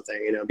about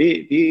something,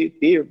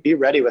 be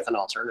ready with an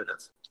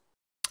alternative.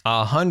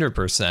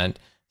 100%.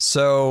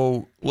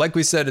 So like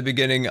we said at the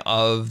beginning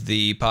of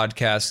the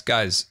podcast,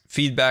 guys,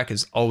 feedback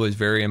is always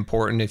very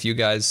important. If you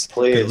guys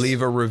could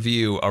leave a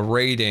review, a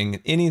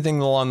rating, anything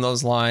along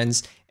those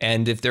lines.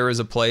 And if there is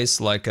a place,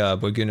 like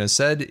Boguna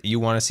said, you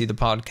want to see the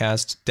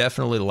podcast,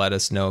 definitely let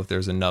us know if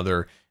there's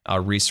another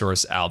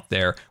resource out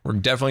there. We're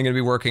definitely going to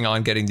be working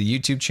on getting the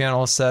YouTube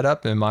channel set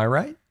up. Am I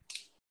right?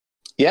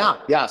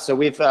 Yeah. So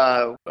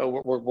we're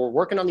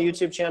working on the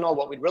YouTube channel.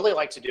 What we'd really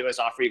like to do is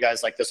offer you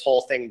guys like this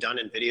whole thing done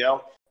in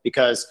video,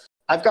 because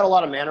I've got a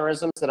lot of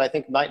mannerisms that I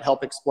think might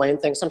help explain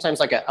things. Sometimes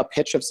like a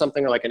pitch of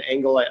something or like an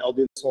angle, I'll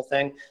do this whole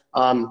thing.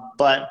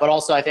 But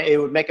also I think it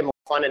would make it more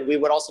fun, and we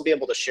would also be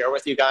able to share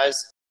with you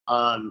guys,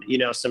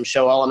 some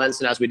show elements.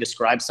 And as we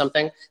describe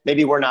something,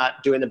 maybe we're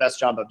not doing the best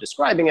job of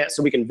describing it,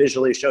 so we can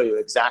visually show you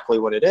exactly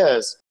what it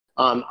is.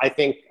 I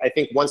think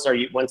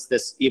once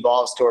this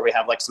evolves to where we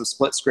have like some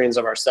split screens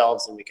of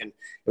ourselves and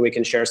we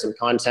can share some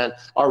content,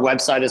 our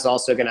website is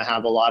also going to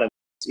have a lot of,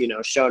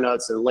 show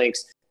notes and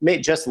links,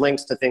 just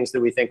links to things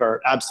that we think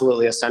are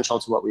absolutely essential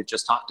to what we've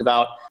just talked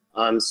about.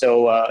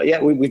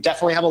 We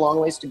definitely have a long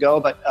ways to go,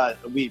 but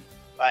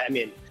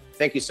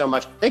thank you so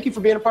much. Thank you for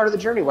being a part of the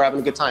journey. We're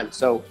having a good time.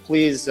 So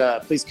please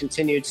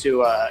continue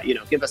to,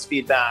 give us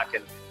feedback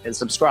and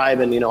subscribe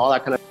and, all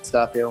that kind of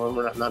stuff.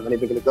 We're not even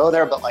going to go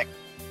there, but like,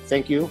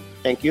 thank you.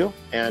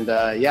 And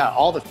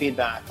all the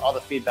feedback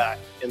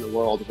in the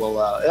world will,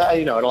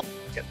 it'll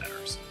get better.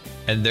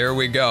 And there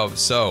we go.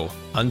 So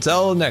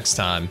until next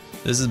time,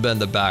 this has been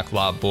the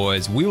Backlot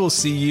Boys. We will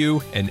see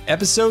you in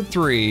episode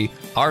 3,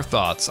 our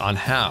thoughts on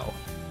how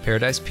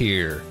Paradise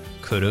Pier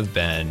could have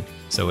been.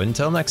 So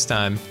until next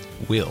time,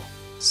 we'll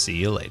see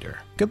you later.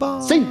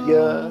 Goodbye. See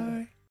ya.